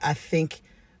I think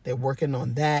that working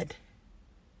on that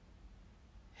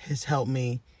has helped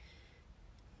me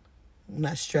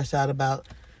not stress out about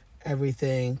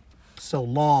everything so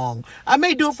long. I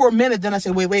may do it for a minute, then I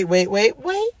say, wait.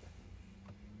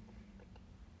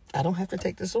 I don't have to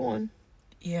take this on.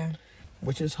 Yeah.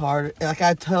 Which is hard. Like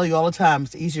I tell you all the time,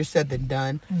 it's easier said than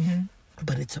done. Mm-hmm.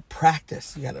 But it's a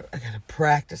practice. I gotta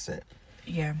practice it.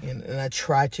 Yeah. And I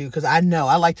try to, because I know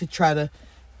I like to try to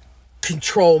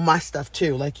control my stuff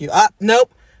too. Like you,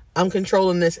 nope, I'm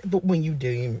controlling this. But when you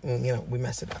do, we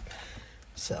mess it up.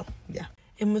 So, yeah.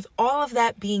 And with all of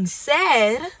that being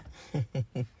said,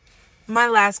 my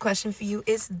last question for you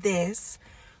is this.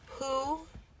 Who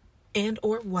and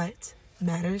or what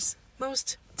matters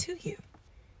most to you?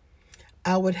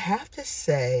 I would have to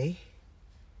say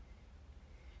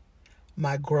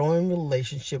my growing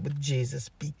relationship with Jesus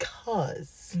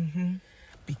because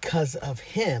of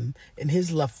him and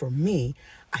his love for me,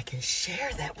 I can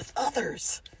share that with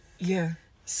others. Yeah.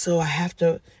 So I have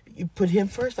to put him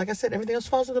first. Like I said, everything else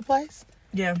falls into place.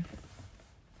 Yeah.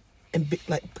 And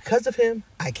because of him,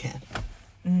 I can.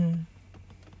 And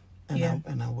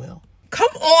I will.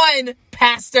 Come on,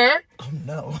 Pastor. Oh,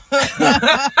 no.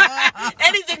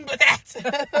 Anything but that.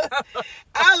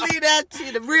 I'll leave that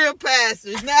to the real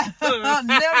pastors. No.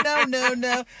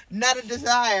 Not a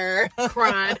desire.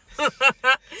 Crying.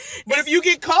 But if you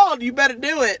get called, you better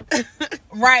do it.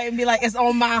 Right, and be like, it's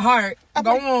on my heart.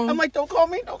 Go on. I'm like, don't call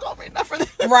me. Not for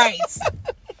that. Right.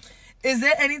 Is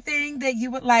there anything that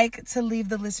you would like to leave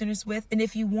the listeners with? And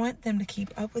if you want them to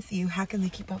keep up with you, how can they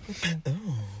keep up with you?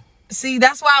 Oh. See,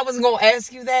 that's why I wasn't going to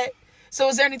ask you that. So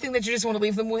is there anything that you just want to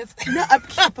leave them with? No,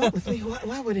 keep up with me.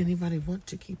 Why would anybody want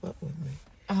to keep up with me?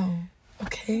 Oh,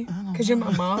 okay. Because you're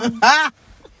my mom.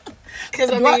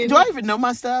 Do I even know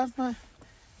my stuff?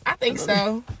 I think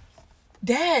so.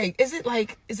 Dang. Is it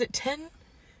 10?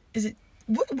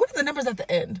 What are the numbers at the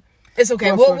end? It's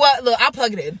okay. Look, I'll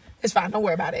plug it in. It's fine. Don't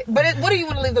worry about it. But what do you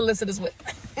want to leave the listeners with?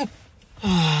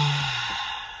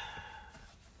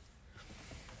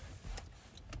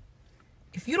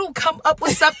 If you don't come up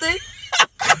with something,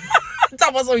 talk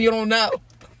about something you don't know.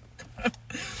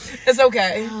 It's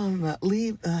okay.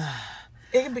 Leave.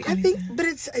 It can be anything. I think, but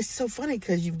it's so funny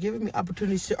because you've given me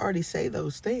opportunities to already say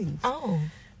those things. Oh.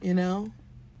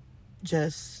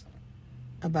 Just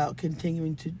about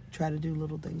continuing to try to do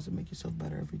little things to make yourself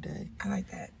better every day. I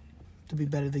like that. To be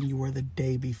better than you were the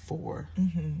day before.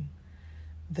 Mm-hmm.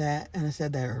 And I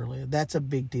said that earlier. That's a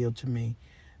big deal to me.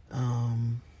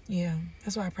 Yeah,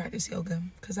 that's why I practice yoga,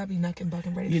 because I be knucking,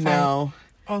 bucking, ready to fight.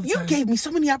 All the you time. Gave me so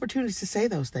many opportunities to say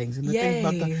those things, and the things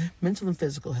about the mental and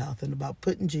physical health, and about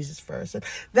putting Jesus first, and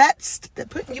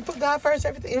you put God first,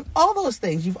 everything, all those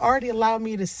things you've already allowed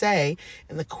me to say,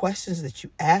 and the questions that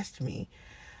you asked me.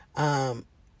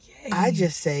 I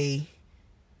just say,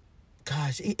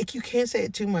 gosh, you can't say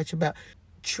it too much about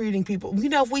treating people.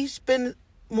 If we spend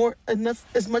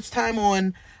as much time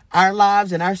on our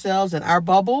lives and ourselves and our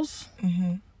bubbles.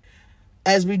 Mm-hmm.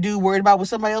 As we do worried about what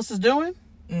somebody else is doing,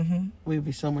 we'd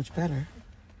be so much better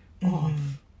off.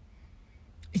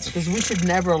 Because we should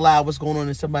never allow what's going on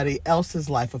in somebody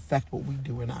else's life affect what we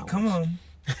do in ours. Come on.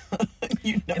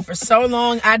 And for so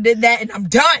long, I did that, and I'm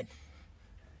done.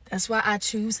 That's why I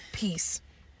choose peace.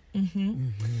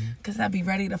 Because I'd be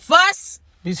ready to fuss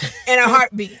in a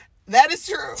heartbeat. That is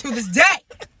true. To this day.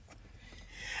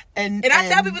 And I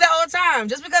tell people that all the time.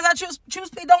 Just because I choose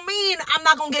peace don't mean I'm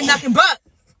not going to get nothing but.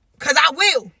 Because I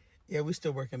will. Yeah, we're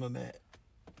still working on that.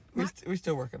 We're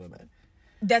still working on that.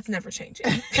 That's never changing.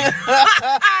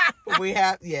 We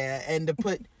have, and to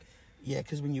put,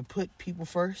 because when you put people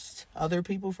first, other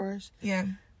people first. Yeah.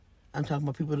 I'm talking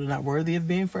about people that are not worthy of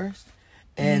being first.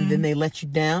 And then they let you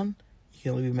down. You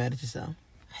can only be mad at yourself.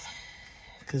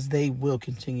 Because they will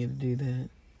continue to do that.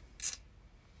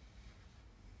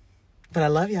 But I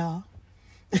love y'all.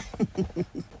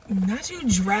 Not you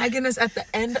dragging us at the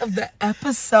end of the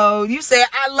episode. You say,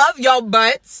 I love y'all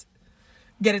butts.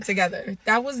 Get it together.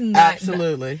 That was not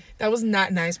absolutely. That was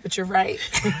not nice, but you're right.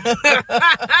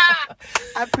 I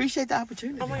appreciate the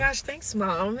opportunity. Oh my gosh, thanks,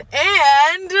 Mom.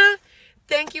 And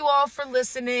thank you all for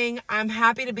listening. I'm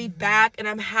happy to be back, and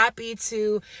I'm happy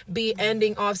to be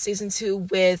ending off season 2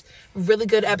 with really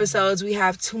good episodes. We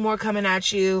have 2 more coming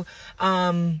at you.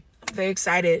 I'm very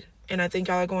excited, and I think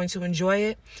y'all are going to enjoy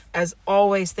it. As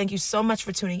always, thank you so much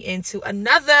for tuning in to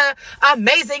another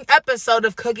amazing episode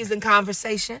of Cookies and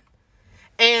Conversation.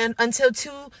 And until 2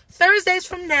 Thursdays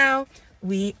from now,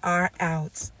 we are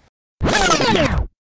out.